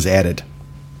Land was added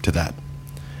to that.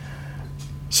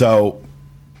 So,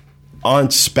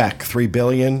 on spec, $3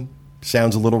 billion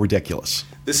sounds a little ridiculous.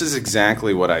 This is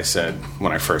exactly what I said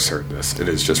when I first heard this. It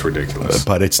is just ridiculous.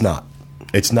 But it's not.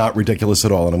 It's not ridiculous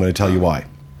at all, and I'm going to tell you why.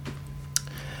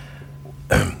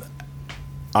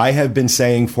 I have been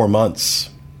saying for months,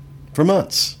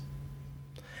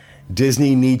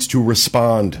 Disney needs to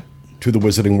respond to the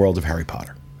Wizarding World of Harry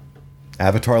Potter.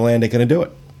 Avatar Land ain't going to do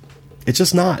it. It's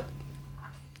just not.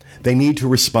 They need to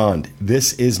respond.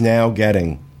 This is now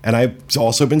getting, and I've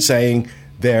also been saying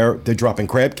they're dropping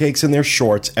crab cakes in their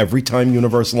shorts every time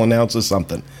Universal announces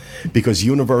something, because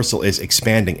Universal is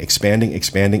expanding, and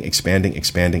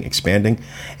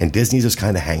Disney's just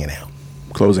kind of hanging out.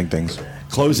 Closing things,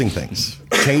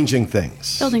 changing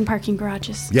things. Building parking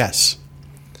garages. Yes.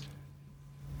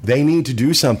 They need to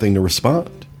do something to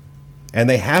respond. And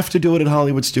they have to do it at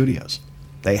Hollywood Studios.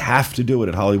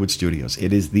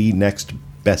 It is the next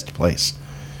best place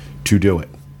to do it.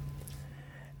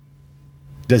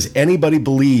 Does anybody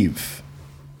believe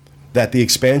that the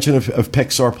expansion of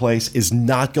Pixar Place is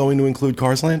not going to include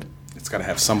Cars Land? It's got to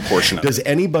have some portion of it. Does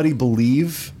anybody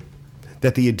believe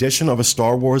that the addition of a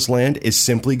Star Wars land is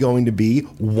simply going to be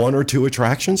 1 or 2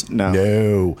 attractions?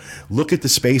 No. Look at the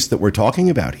space that we're talking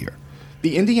about here.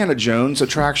 The Indiana Jones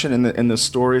attraction in the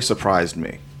story surprised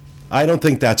me. I don't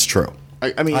think that's true.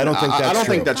 I don't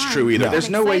think that's true either. No.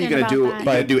 There's no way you're going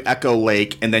to do Echo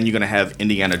Lake and then you're going to have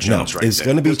Indiana Jones right there. There's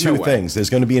going to be two things. There's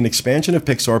going to be an expansion of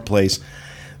Pixar Place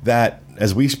that,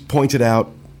 as we pointed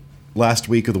out last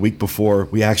week or the week before,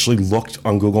 we actually looked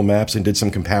on Google Maps and did some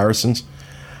comparisons.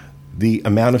 The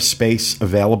amount of space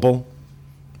available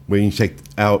when you take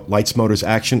out Lights, Motors,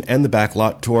 Action and the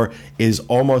Backlot Tour is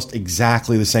almost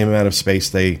exactly the same amount of space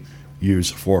they use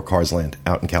for Cars Land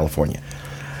out in California.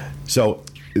 So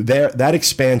that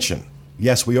expansion,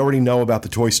 yes, we already know about the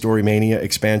Toy Story Mania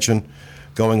expansion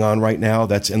going on right now.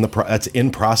 That's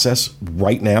in process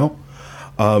right now.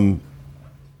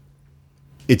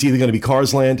 It's either going to be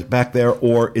Cars Land back there,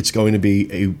 or it's going to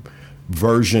be a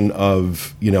version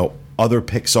of other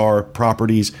Pixar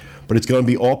properties, but it's going to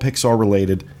be all Pixar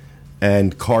related,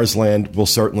 and Cars Land will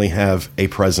certainly have a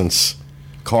presence.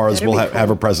 Cars will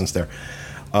have a presence there.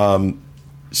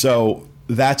 So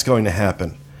that's going to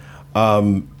happen.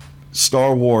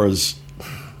 Star Wars,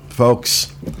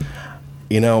 folks,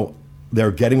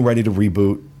 they're getting ready to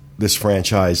reboot this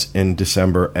franchise in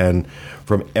December, and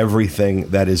from everything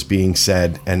that is being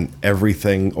said and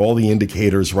all the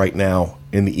indicators right now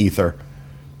in the ether,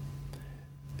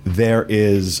 there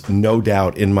is no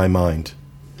doubt in my mind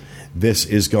this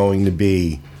is going to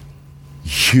be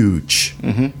huge.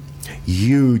 Mm-hmm.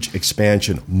 Huge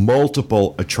expansion,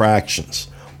 multiple attractions,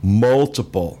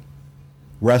 multiple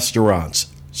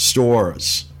restaurants,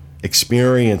 stores,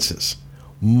 experiences,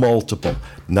 multiple,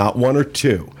 not 1 or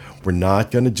 2. We're not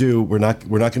going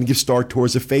to give Star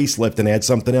Tours a facelift and add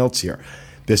something else here.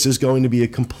 This is going to be a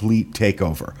complete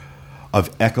takeover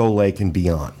of Echo Lake and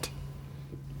beyond.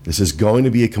 This is going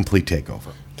to be a complete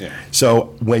takeover. Yeah.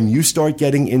 So when you start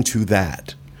getting into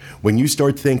that, when you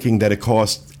start thinking that it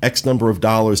cost X number of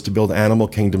dollars to build Animal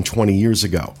Kingdom 20 years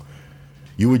ago,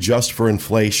 you adjust for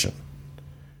inflation,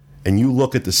 and you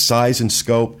look at the size and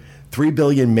scope, $3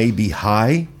 billion may be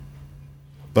high,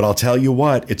 but I'll tell you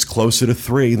what, it's closer to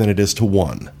 3 than it is to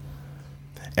 1.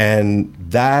 And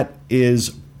that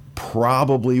is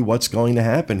probably what's going to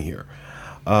happen here.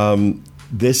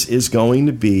 This is going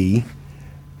to be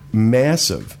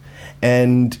massive,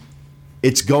 and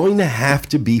it's going to have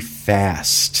to be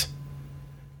fast.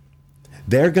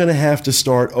 They're going to have to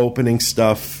start opening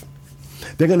stuff.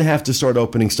 They're going to have to start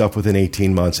opening stuff within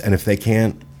 18 months, and if they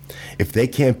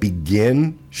can't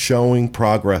begin showing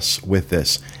progress with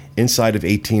this inside of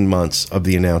 18 months of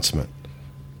the announcement,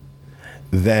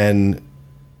 then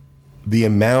the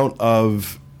amount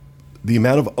of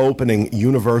opening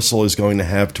Universal is going to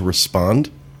have to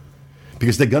respond,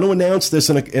 because they're going to announce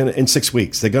this in 6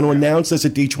 weeks. They're going to announce this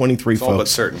at D23, it's folks. all but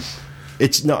certain.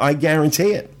 I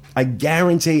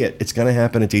guarantee it. It's going to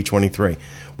happen at D23.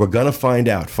 We're going to find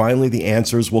out. Finally, the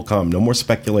answers will come. No more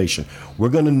speculation. We're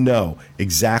going to know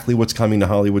exactly what's coming to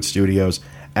Hollywood Studios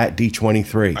at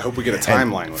D23. I hope we get a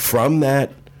timeline with from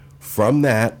that, From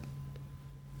that,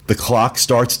 the clock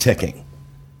starts ticking.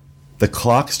 The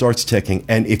clock starts ticking,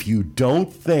 and if you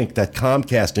don't think that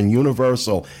Comcast and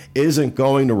Universal isn't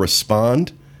going to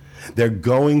respond, they're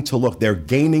going to look. They're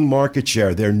gaining market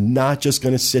share. They're not just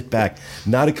going to sit back.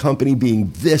 Not a company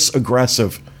being this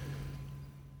aggressive.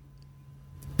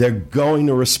 They're going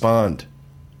to respond,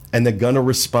 and they're going to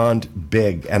respond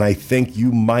big. And I think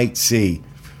you might see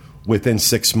within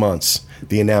 6 months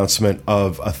the announcement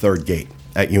of a third gate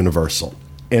at Universal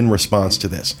in response to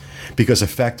this. Because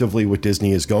effectively what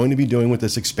Disney is going to be doing with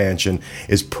this expansion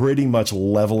is pretty much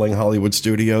leveling Hollywood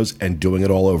studios and doing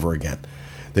it all over again.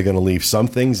 They're going to leave some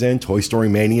things in. Toy Story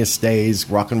Mania stays,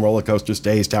 Rock and Roller Coaster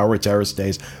stays, Tower of Terror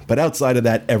stays. But outside of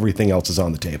that, everything else is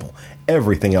on the table.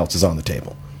 Everything else is on the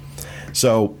table.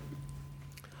 So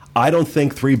I don't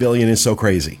think $3 billion is so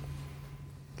crazy.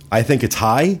 I think it's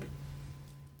high,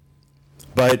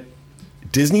 but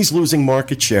Disney's losing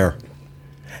market share.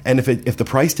 And if the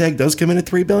price tag does come in at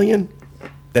 $3 billion,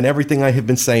 then everything I have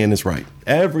been saying is right.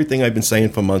 Everything I've been saying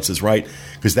for months is right,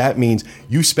 because that means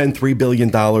you spend $3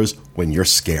 billion when you're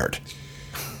scared.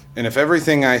 And if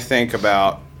everything I think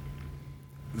about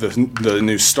the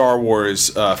new Star Wars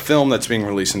film that's being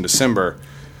released in December,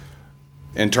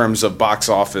 in terms of box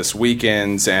office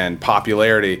weekends and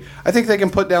popularity, I think they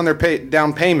can put down their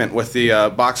down payment with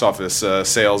the box office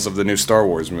sales of the new Star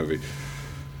Wars movie.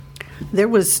 There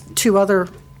was 2 other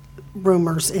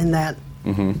rumors in that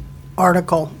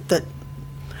article that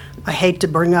I hate to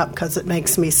bring up because it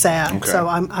makes me sad. Okay. So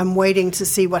I'm waiting to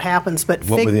see what happens. But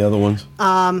What were the other ones?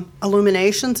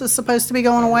 Illuminations is supposed to be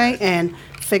going away, and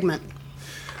Figment.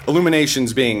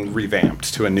 Illuminations being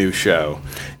revamped to a new show.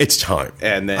 It's time.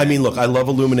 And then, I mean, look, I love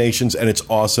Illuminations, and it's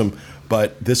awesome,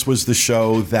 but this was the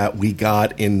show that we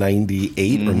got in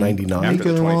 98 or 99.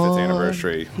 after the 25th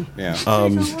anniversary.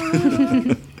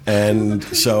 Yeah. And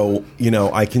so,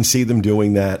 I can see them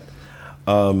doing that.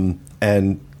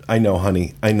 And I know,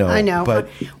 honey, I know. But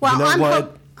well, you know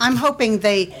what? I'm hoping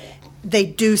they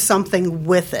do something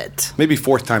with it. Maybe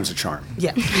 4th time's a charm.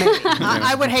 Yeah, maybe.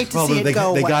 I would hate to see it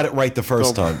go away. They got it right the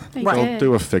first time. They'll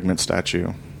do a Figment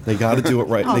statue. They got to do it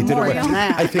right. Oh, They did it more right. than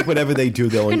that. I think whatever they do,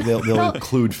 they'll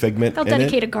include Figment They'll in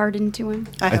dedicate it. a garden to him.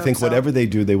 I think whatever they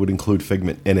do, they would include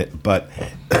Figment in it. But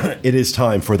it is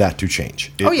time for that to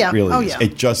change. It really is.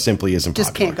 It just simply isn't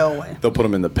Just popular. can't go away. They'll put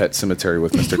him in the pet cemetery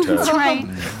with Mr. Toad. That's right.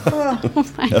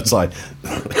 Outside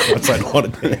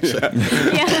Haunted Mansion.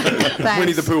 Yeah.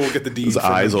 Winnie the Pooh will get the D's. His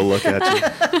eyes will look at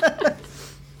you.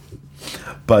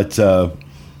 But,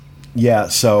 yeah,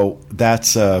 so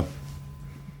that's...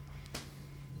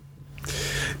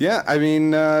 Yeah, I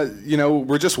mean,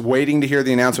 we're just waiting to hear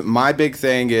the announcement. My big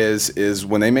thing is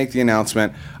when they make the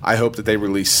announcement, I hope that they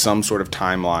release some sort of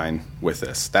timeline with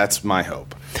this. That's my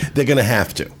hope. They're going to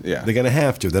have to. Yeah. They're going to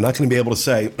have to. They're not going to be able to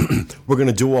say, we're going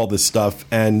to do all this stuff,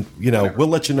 and, we'll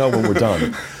let you know when we're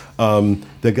done.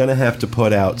 They're going to have to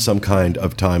put out some kind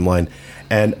of timeline.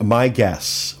 And my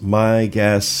guess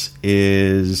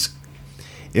is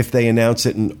if they announce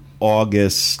it in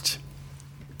August,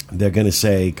 they're going to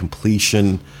say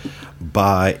completion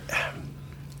by,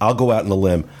 I'll go out on a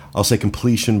limb, I'll say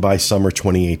completion by summer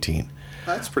 2018.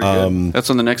 That's pretty good. That's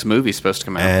when the next movie's supposed to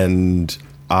come out. And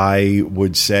I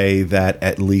would say that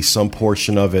at least some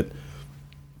portion of it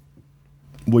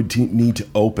would need to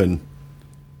open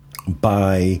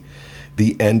by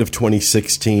the end of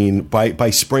 2016. By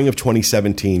spring of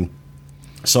 2017,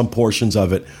 some portions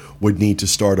of it would need to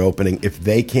start opening. If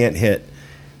they can't hit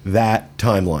that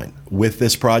timeline with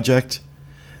this project,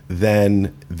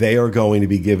 then they are going to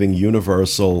be giving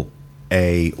Universal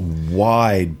a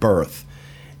wide berth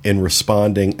in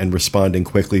responding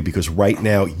quickly, because right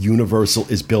now Universal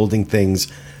is building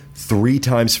things 3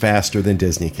 times faster than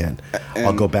Disney can.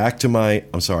 I'll go back to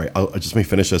let me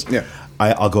finish this. Yeah.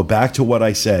 I'll go back to what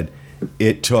I said.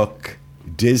 It took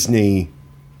Disney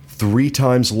 3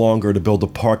 times longer to build a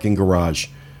parking garage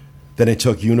than it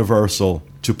took Universal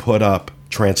to put up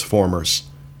Transformers.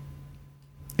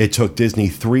 It took Disney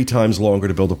 3 times longer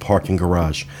to build a parking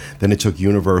garage than it took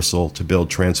Universal to build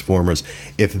Transformers.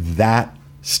 If that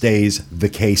stays the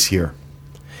case here,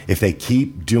 if they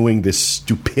keep doing this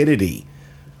stupidity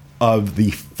of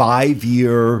the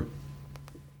 5-year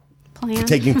Plan.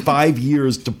 taking 5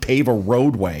 years to pave a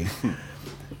roadway,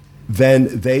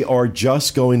 then they are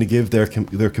just going to give their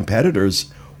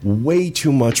competitors way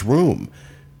too much room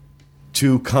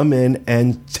to come in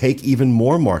and take even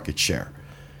more market share.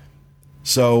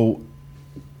 So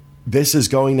this is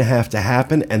going to have to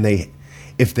happen, and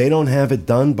if they don't have it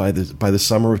done by the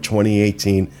summer of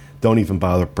 2018, don't even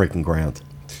bother breaking ground.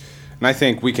 And I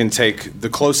think we can take the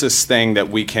closest thing that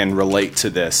we can relate to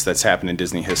this that's happened in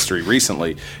Disney history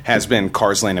recently has been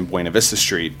Cars Land and Buena Vista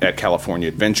Street at California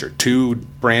Adventure. 2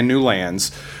 brand new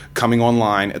lands coming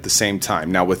online at the same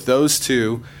time. Now, with those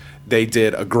two, they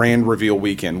did a grand reveal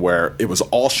weekend where it was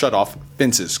all shut off,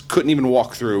 fences, couldn't even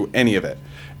walk through any of it.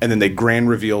 And then they grand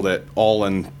revealed it all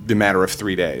in the matter of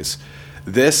 3 days.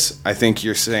 This, I think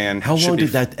you're saying... How long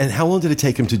did it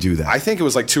take him to do that? I think it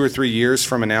was like 2 or 3 years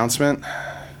from announcement.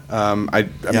 I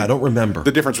don't remember.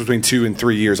 The difference between 2 and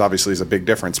 3 years obviously is a big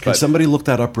difference. Can somebody look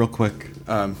that up real quick?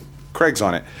 Craig's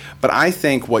on it. But I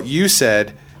think what you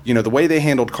said, the way they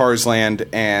handled Cars Land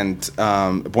and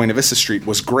Buena Vista Street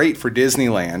was great for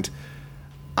Disneyland.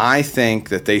 I think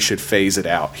that they should phase it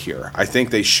out here. I think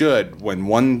they should, when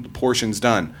one portion's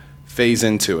done, phase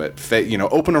into it.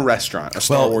 Open a restaurant, a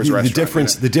Star Wars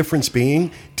restaurant. The difference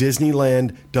being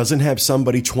Disneyland doesn't have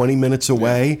somebody 20 minutes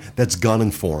away that's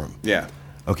gunning for him. Yeah.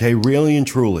 Okay, really and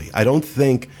truly. I don't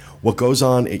think what goes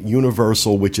on at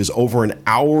Universal, which is over an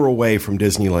hour away from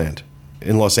Disneyland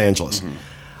in Los Angeles,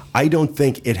 I don't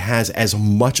think it has as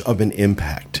much of an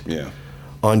impact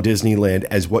on Disneyland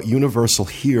as what Universal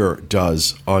here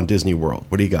does on Disney World.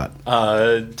 What do you got?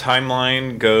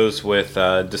 Timeline goes with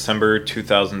December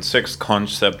 2006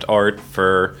 concept art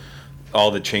for all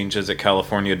the changes at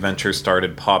California Adventure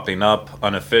started popping up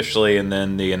unofficially, and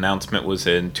then the announcement was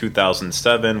in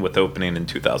 2007 with opening in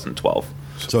 2012.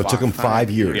 So it took them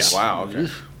 5 years. Yeah. Wow, okay.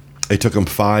 It took them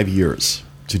 5 years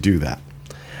to do that.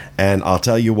 And I'll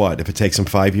tell you what, if it takes them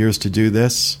 5 years to do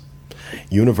this,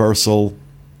 Universal...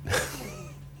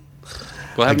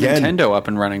 We'll have Nintendo up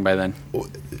and running by then.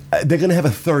 They're going to have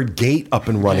a third gate up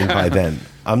and running by then.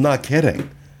 I'm not kidding.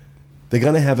 They're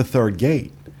going to have a third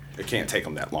gate. It can't take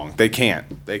them that long. They can't.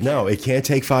 No, it can't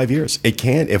take 5 years. It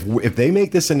can't. If they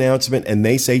make this announcement and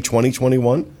they say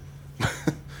 2021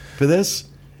 for this,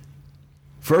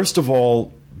 first of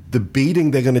all, the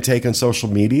beating they're going to take on social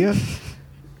media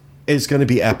is going to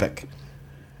be epic.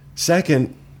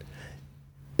 Second,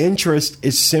 interest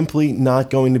is simply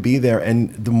not going to be there.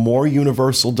 And the more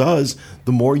Universal does,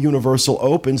 the more Universal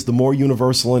opens, the more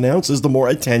Universal announces, the more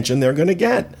attention they're going to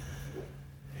get.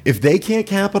 If they can't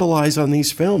capitalize on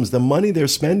these films, the money they're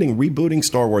spending rebooting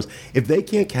Star Wars, if they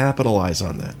can't capitalize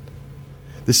on that,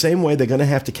 the same way they're going to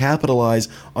have to capitalize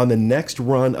on the next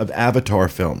run of Avatar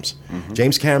films.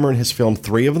 James Cameron has filmed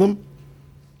 3 of them.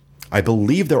 I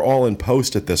believe they're all in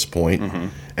post at this point.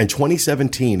 And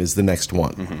 2017 is the next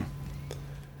one.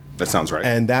 That sounds right.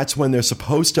 And that's when they're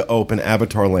supposed to open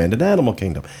Avatar Land and Animal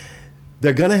Kingdom.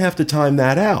 They're going to have to time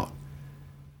that out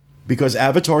because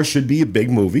Avatar should be a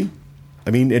big movie. I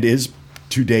mean, it is,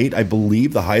 to date, I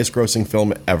believe, the highest grossing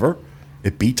film ever.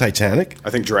 It beat Titanic.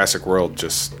 I think Jurassic World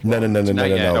just... No,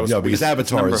 because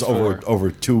Avatar is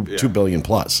over 2 billion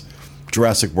plus.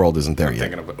 Jurassic World isn't there yet. I'm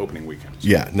thinking of opening weekend.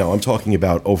 Yeah, no, I'm talking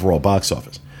about overall box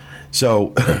office.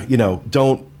 So,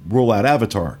 don't rule out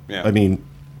Avatar. Yeah. I mean,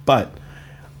 but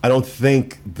I don't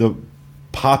think the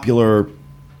pop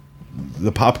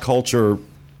culture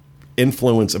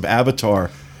influence of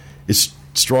Avatar is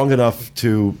strong enough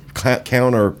to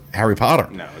counter Harry Potter.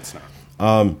 No, it's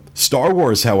not. Star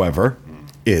Wars, however,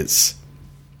 is.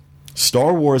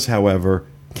 Star Wars, however,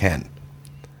 can.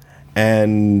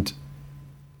 And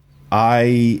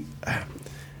they're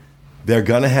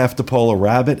going to have to pull a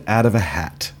rabbit out of a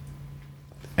hat.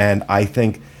 And I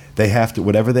think they have to,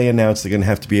 whatever they announce, they're going to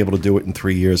have to be able to do it in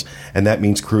 3 years. And that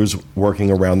means crews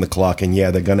working around the clock. And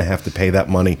they're going to have to pay that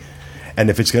money. And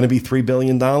if it's going to be $3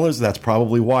 billion, that's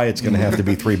probably why it's going to have to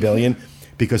be $3 billion,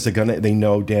 because they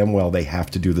know damn well they have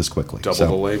to do this quickly. Double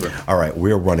the labor. All right,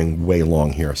 we're running way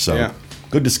long here. So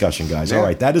good discussion, guys. Yeah. All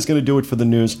right, that is going to do it for the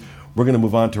news. We're going to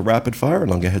move on to Rapid Fire,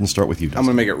 and I'll go ahead and start with you, Dustin. I'm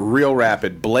going to make it real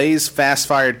rapid. Blaze Fast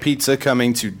Fired Pizza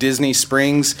coming to Disney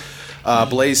Springs.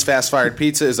 Blaze Fast Fired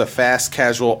Pizza is a fast,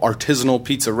 casual, artisanal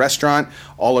pizza restaurant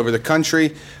all over the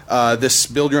country. This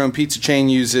build-your-own pizza chain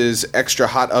uses extra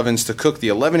hot ovens to cook the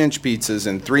 11-inch pizzas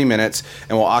in 3 minutes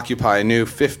and will occupy a new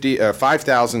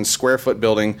 5,000-square-foot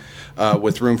building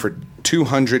with room for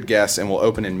 200 guests and will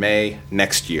open in May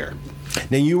next year.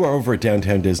 Now, you were over at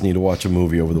Downtown Disney to watch a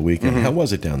movie over the weekend. How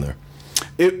was it down there?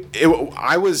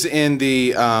 I was in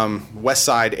the West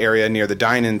Side area near the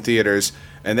dine-in theaters,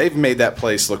 And they've made that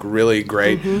place look really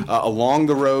great. Along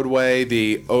the roadway,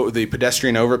 the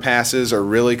pedestrian overpasses are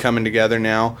really coming together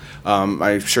now.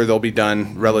 I'm sure they'll be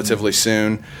done relatively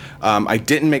soon. I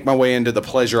didn't make my way into the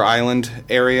Pleasure Island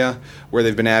area where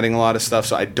they've been adding a lot of stuff,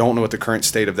 so I don't know what the current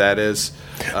state of that is.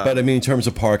 But, I mean, in terms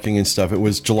of parking and stuff, it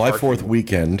was July 4th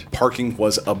weekend. Parking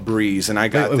was a breeze, and I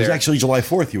got there. It was actually July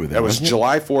 4th you were there, It was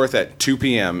July 4th at 2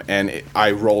 p.m., and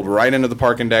I rolled right into the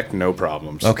parking deck, no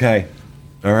problems. Okay.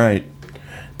 All right.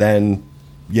 Then,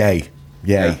 yay.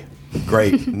 Yeah.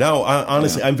 Great. No,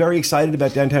 honestly, I'm very excited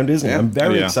about Downtown Disney. Yeah. I'm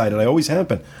very excited. I always have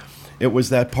been. It was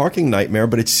that parking nightmare,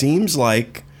 but it seems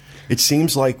like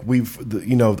we've,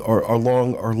 our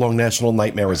long national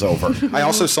nightmare is over. I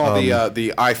also saw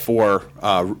the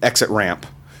I-4 exit ramp.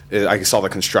 I saw the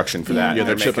construction for that. Yeah,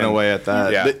 they're chipping away at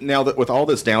that. Yeah. Now, with all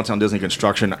this downtown Disney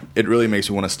construction, it really makes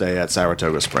me want to stay at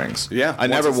Saratoga Springs. Yeah, I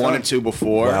never wanted to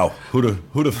before. Wow.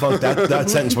 Who'd have thought that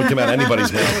sentence would come out of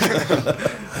anybody's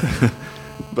mouth?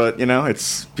 But,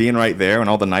 it's being right there and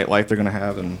all the nightlife they're going to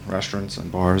have and restaurants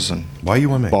and bars and Why you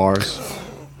want me? bars.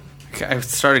 I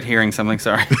started hearing something,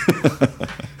 sorry.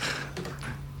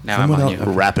 Now Someone I'm on else-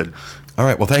 you. Rapid. All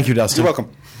right. Well, thank you, Dustin. You're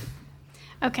welcome.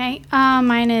 Okay,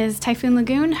 mine is Typhoon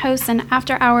Lagoon hosts an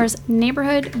after-hours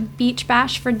neighborhood beach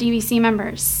bash for DVC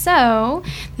members. So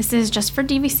this is just for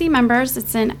DVC members.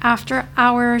 It's an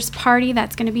after-hours party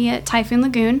that's going to be at Typhoon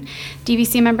Lagoon.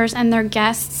 DVC members and their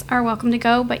guests are welcome to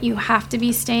go, but you have to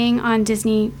be staying on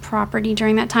Disney property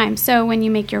during that time. So when you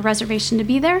make your reservation to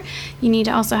be there, you need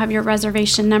to also have your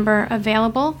reservation number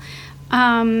available.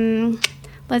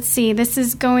 Let's see. This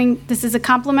is a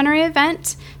complimentary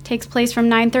event. Takes place from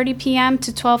 9:30 p.m.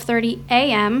 to 12:30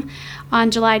 a.m.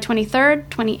 on July 23rd,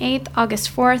 28th,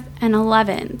 August 4th, and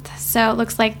 11th. So it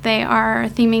looks like they are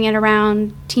theming it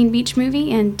around Teen Beach Movie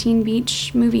and Teen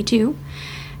Beach Movie 2.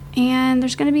 And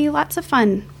there's going to be lots of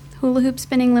fun. Hula hoop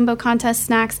spinning, limbo contest,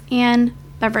 snacks, and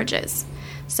beverages.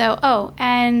 So,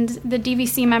 and the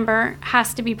DVC member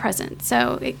has to be present.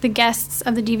 So the guests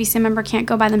of the DVC member can't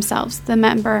go by themselves. The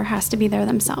member has to be there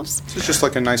themselves. So it's just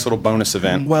like a nice little bonus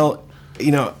event. Well,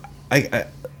 I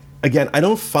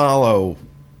don't follow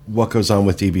what goes on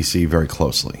with DVC very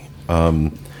closely.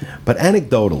 But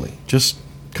anecdotally, just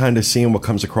kind of seeing what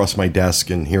comes across my desk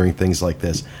and hearing things like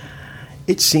this,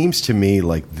 it seems to me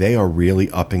like they are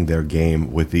really upping their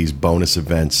game with these bonus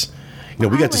events.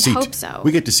 We get to see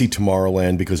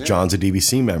Tomorrowland because John's a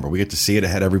DVC member. We get to see it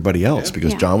ahead of everybody else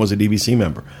because John was a DVC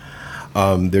member.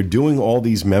 They're doing all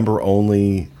these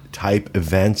member-only type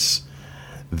events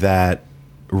that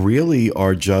really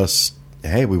are just,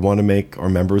 hey, we want to make our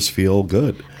members feel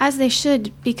good. As they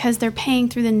should, because they're paying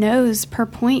through the nose per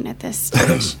point at this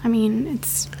stage. I mean,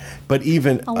 it's but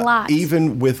even a lot.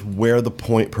 Even with where the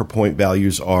point per point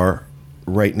values are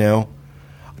right now,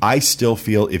 I still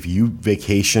feel if you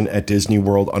vacation at Disney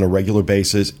World on a regular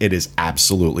basis, it is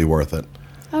absolutely worth it.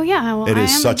 Oh yeah, well, it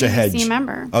is I am such a a DVC hedge.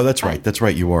 member. Oh, that's right. That's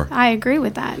right. You are. I agree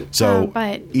with that. So,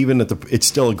 but even at it's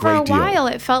still a great deal. For a while,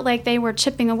 it felt like they were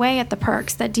chipping away at the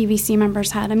perks that DVC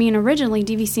members had. I mean, originally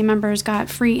DVC members got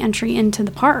free entry into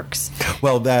the parks.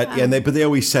 Well, but they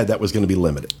always said that was going to be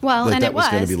limited. Well, like and that it was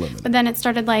going to be limited. But then it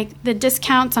started like the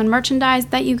discounts on merchandise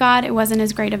that you got. It wasn't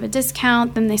as great of a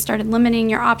discount. Then they started limiting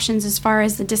your options as far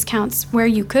as the discounts where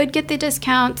you could get the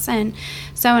discounts and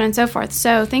so on and so forth.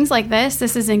 So things like this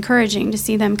is encouraging to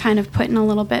see them kind of putting a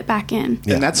little bit back in.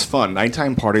 Yeah. And that's fun.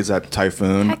 Nighttime parties at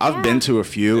Typhoon. Heck I've been to a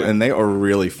few, and they are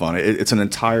really fun. It's an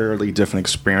entirely different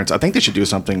experience. I think they should do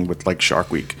something with like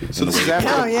Shark Week. So this is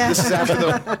after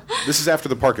this is after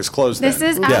the park is closed. This then.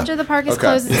 is after the park is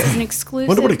closed. This is an exclusive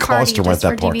Wonder what it costs party to rent just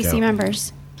for that park DVC out.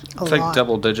 members. It's like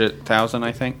double-digit thousand,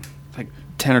 I think. Like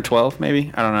 10 or 12,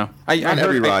 maybe. I don't know. Not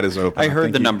every ride is open. I heard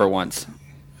think the number once,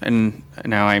 and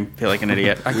now I feel like an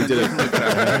idiot. We did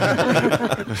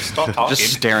it. Stop talking.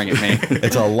 Just staring at me.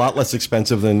 It's a lot less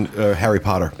expensive than Harry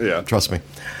Potter. Yeah. Trust me.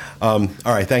 All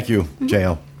right. Thank you,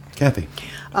 JL. Kathy.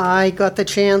 I got the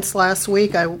chance last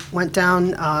week. I went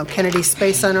down Kennedy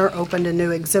Space Center, opened a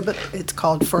new exhibit. It's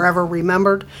called Forever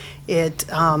Remembered. It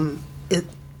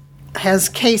has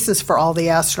cases for all the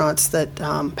astronauts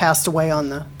that passed away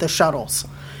on the shuttles.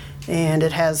 And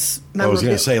it has... I was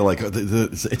going to say, like,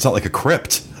 it's not like a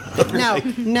crypt. No.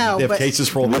 They have cases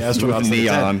for all the astronauts.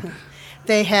 Neon.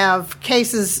 They have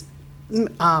cases,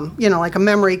 like a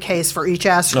memory case for each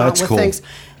astronaut with cool. things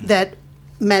that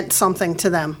meant something to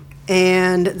them.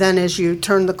 And then as you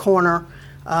turn the corner,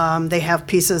 they have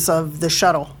pieces of the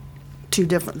shuttle,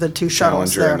 the two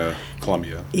shuttles Challenger there. and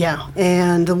Columbia. Yeah,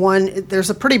 and there's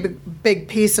a pretty big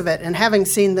piece of it. And having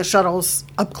seen the shuttles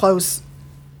up close,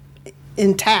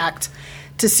 intact,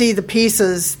 to see the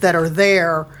pieces that are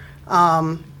there,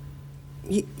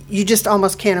 you just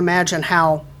almost can't imagine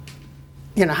how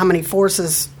many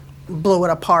forces blew it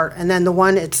apart. And then the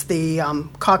one, it's the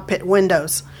cockpit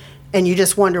windows, and you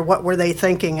just wonder what were they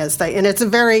thinking and it's a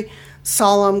very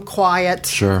solemn,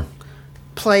 quiet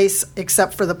place,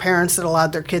 except for the parents that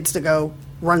allowed their kids to go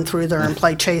run through there and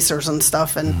play chasers and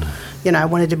stuff. And I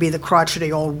wanted to be the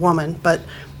crotchety old woman, but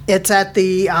it's at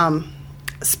the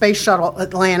Space Shuttle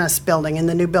Atlantis building, in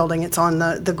the new building. It's on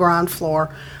the ground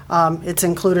floor. It's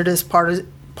included as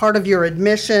part of your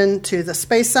admission to the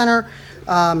Space Center.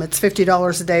 It's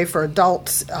 $50 a day for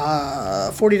adults,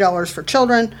 $40 for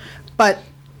children. But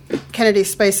Kennedy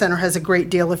Space Center has a great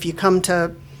deal. If you come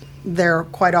to there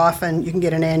quite often, you can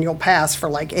get an annual pass for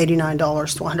like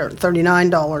 $89 to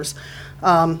 $139.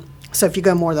 So if you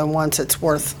go more than once, it's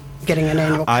worth getting an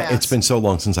annual pass. It's been so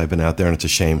long since I've been out there, and it's a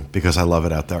shame because I love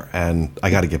it out there, and I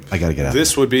got to get out.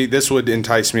 This would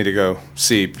entice me to go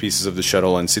see pieces of the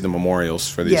shuttle and see the memorials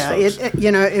for these folks.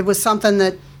 It was something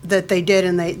that they did,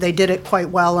 and they did it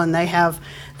quite well. And they have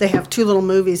two little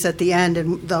movies at the end,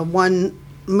 and the one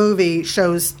movie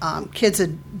shows kids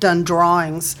had done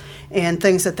drawings and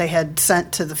things that they had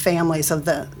sent to the families of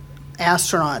the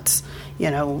astronauts,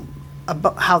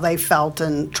 about how they felt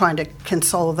and trying to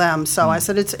console them. So I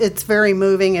said it's very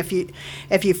moving. If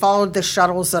you followed the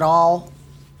shuttles at all,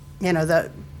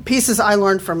 the pieces I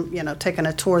learned from taking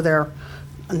a tour there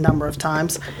a number of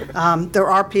times. There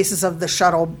are pieces of the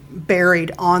shuttle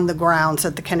buried on the grounds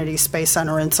at the Kennedy Space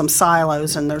Center in some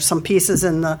silos, and there's some pieces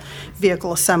in the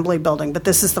vehicle assembly building. But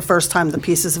this is the first time the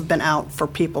pieces have been out for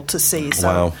people to see.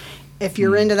 So if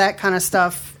you're into that kind of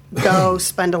stuff, go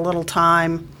spend a little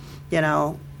time.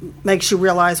 Makes you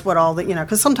realize what all the,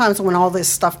 because sometimes when all this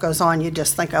stuff goes on, you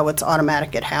just think, oh, it's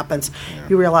automatic, it happens. Yeah.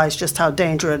 You realize just how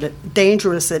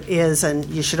dangerous it is, and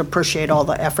you should appreciate all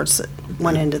the efforts that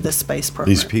went into this space program.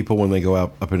 These people, when they go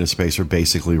up into space, are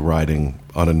basically riding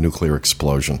on a nuclear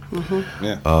explosion. Mm-hmm.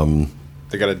 Yeah.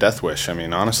 They got a death wish. I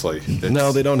mean, honestly.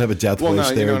 No, they don't have a death wish.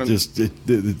 No, they're just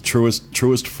the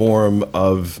truest form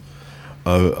of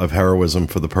heroism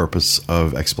for the purpose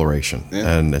of exploration,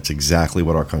 and that's exactly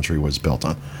what our country was built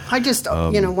on. I just,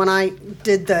 when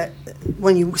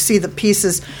you see the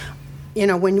pieces,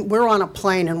 when we're on a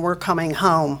plane and we're coming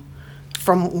home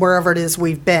from wherever it is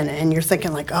we've been, and you're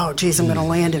thinking like, oh, geez, I'm going to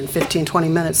land in 15, 20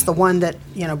 minutes. The one that,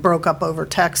 broke up over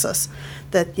Texas,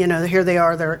 that, here they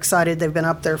are, they're excited, they've been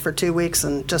up there for 2 weeks,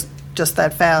 and just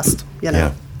that fast,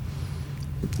 Yeah.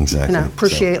 Exactly.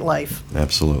 Appreciate life.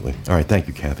 Absolutely. All right. Thank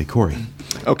you, Kathy. Corey.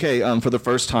 Okay. For the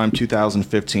first time,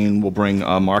 2015, we'll bring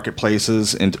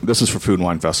marketplaces, and this is for Food and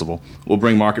Wine Festival. We'll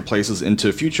bring marketplaces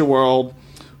into Future World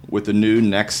with the new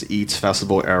Next Eats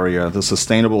Festival area. The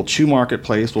Sustainable Chew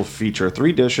Marketplace will feature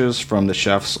 3 dishes from the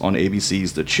chefs on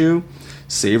ABC's The Chew: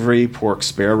 savory pork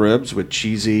spare ribs with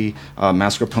cheesy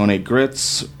mascarpone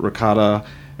grits, ricotta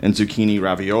and zucchini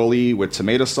ravioli with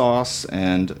tomato sauce,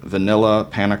 and vanilla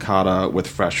panna cotta with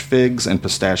fresh figs and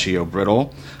pistachio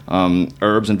brittle.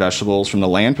 Herbs and vegetables from the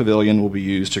Land Pavilion will be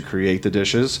used to create the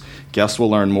dishes. Guests will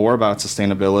learn more about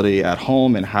sustainability at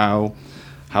home and how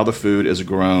the food is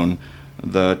grown.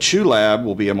 The Chew Lab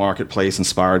will be a marketplace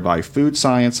inspired by food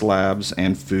science labs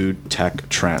and food tech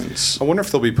trends. I wonder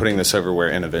if they'll be putting this over where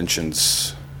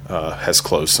Innovations has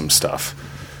closed some stuff.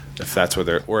 If that's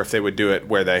where or if they would do it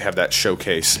where they have that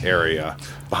showcase area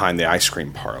behind the ice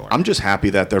cream parlor. I'm just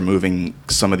happy that they're moving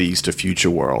some of these to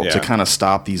Future World to kind of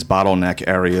stop these bottleneck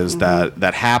areas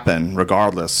that happen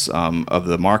regardless of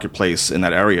the marketplace in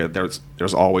that area.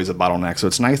 There's always a bottleneck, so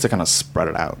it's nice to kind of spread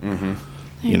it out. I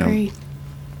agree.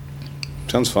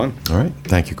 Sounds fun. All right,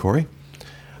 thank you, Corey.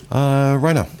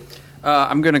 Rhino.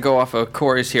 I'm going to go off of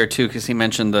Corey's here too, because he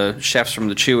mentioned the chefs from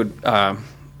the Chew.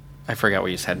 I forgot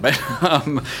what you said, but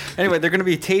anyway, they're going to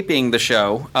be taping the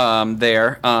show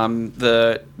there.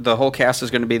 The whole cast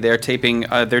is going to be there taping.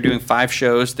 They're doing 5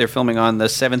 shows. They're filming on the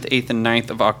 7th, 8th, and 9th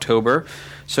of October.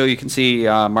 So you can see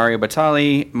Mario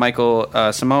Batali, Michael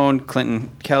Simone,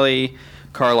 Clinton Kelly,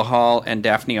 Carla Hall, and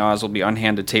Daphne Oz will be on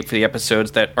hand to tape for the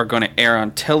episodes that are going to air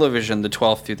on television the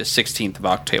 12th through the 16th of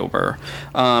October.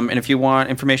 And if you want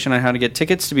information on how to get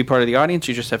tickets to be part of the audience,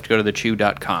 you just have to go to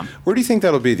thechew.com. Where do you think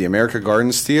that'll be? The America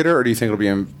Gardens Theater, or do you think it'll be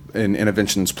in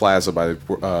Innovations Plaza by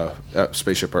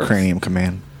Spaceship Earth? Cranium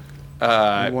Command.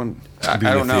 I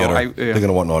don't know. They're going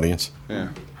to want an audience. Yeah.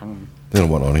 They're going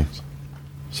to want an audience.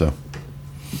 So,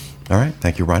 all right.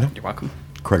 Thank you, Rhino. You're welcome.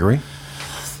 Gregory.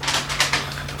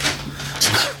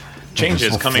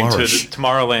 Changes coming to the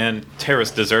Tomorrowland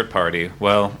Terrace Dessert Party.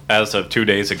 Well, as of 2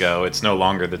 days ago, it's no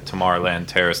longer the Tomorrowland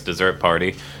Terrace Dessert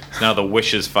Party. It's now the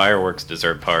Wishes Fireworks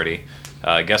Dessert Party.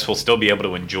 I guess we'll still be able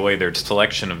to enjoy their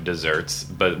selection of desserts,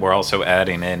 but we're also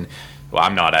adding in Well,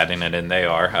 I'm not adding it in. They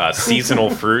are seasonal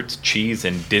fruits, cheese,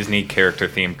 and Disney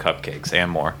character-themed cupcakes,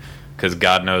 and more. Because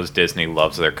God knows Disney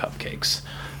loves their cupcakes.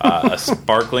 A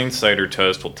sparkling cider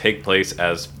toast will take place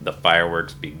as the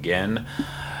fireworks begin.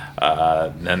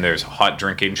 Then there's hot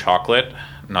drinking chocolate,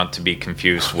 not to be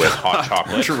confused with hot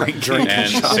chocolate.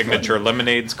 And signature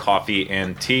lemonades, coffee,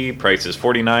 and tea. Price is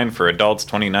 $49 for adults,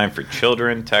 $29 for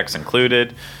children, tax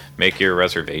included. Make your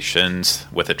reservations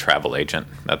with a travel agent.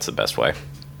 That's the best way.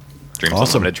 Dreams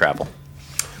Unlimited Travel.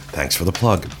 Thanks for the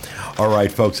plug. All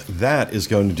right, folks, that is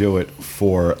going to do it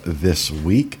for this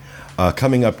week.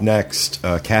 Coming up next,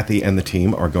 Kathy and the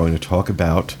team are going to talk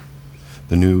about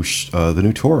the new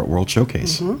tour at World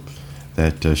Showcase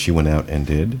that she went out and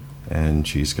did, and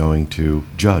she's going to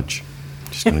judge.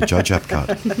 She's going to judge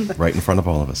Epcot right in front of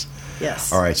all of us.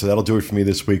 Yes. All right, so that'll do it for me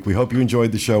this week. We hope you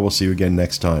enjoyed the show. We'll see you again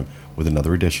next time with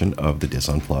another edition of the Dis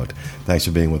Unplugged. Thanks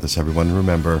for being with us, everyone.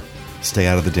 Remember, stay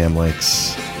out of the damn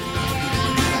lakes.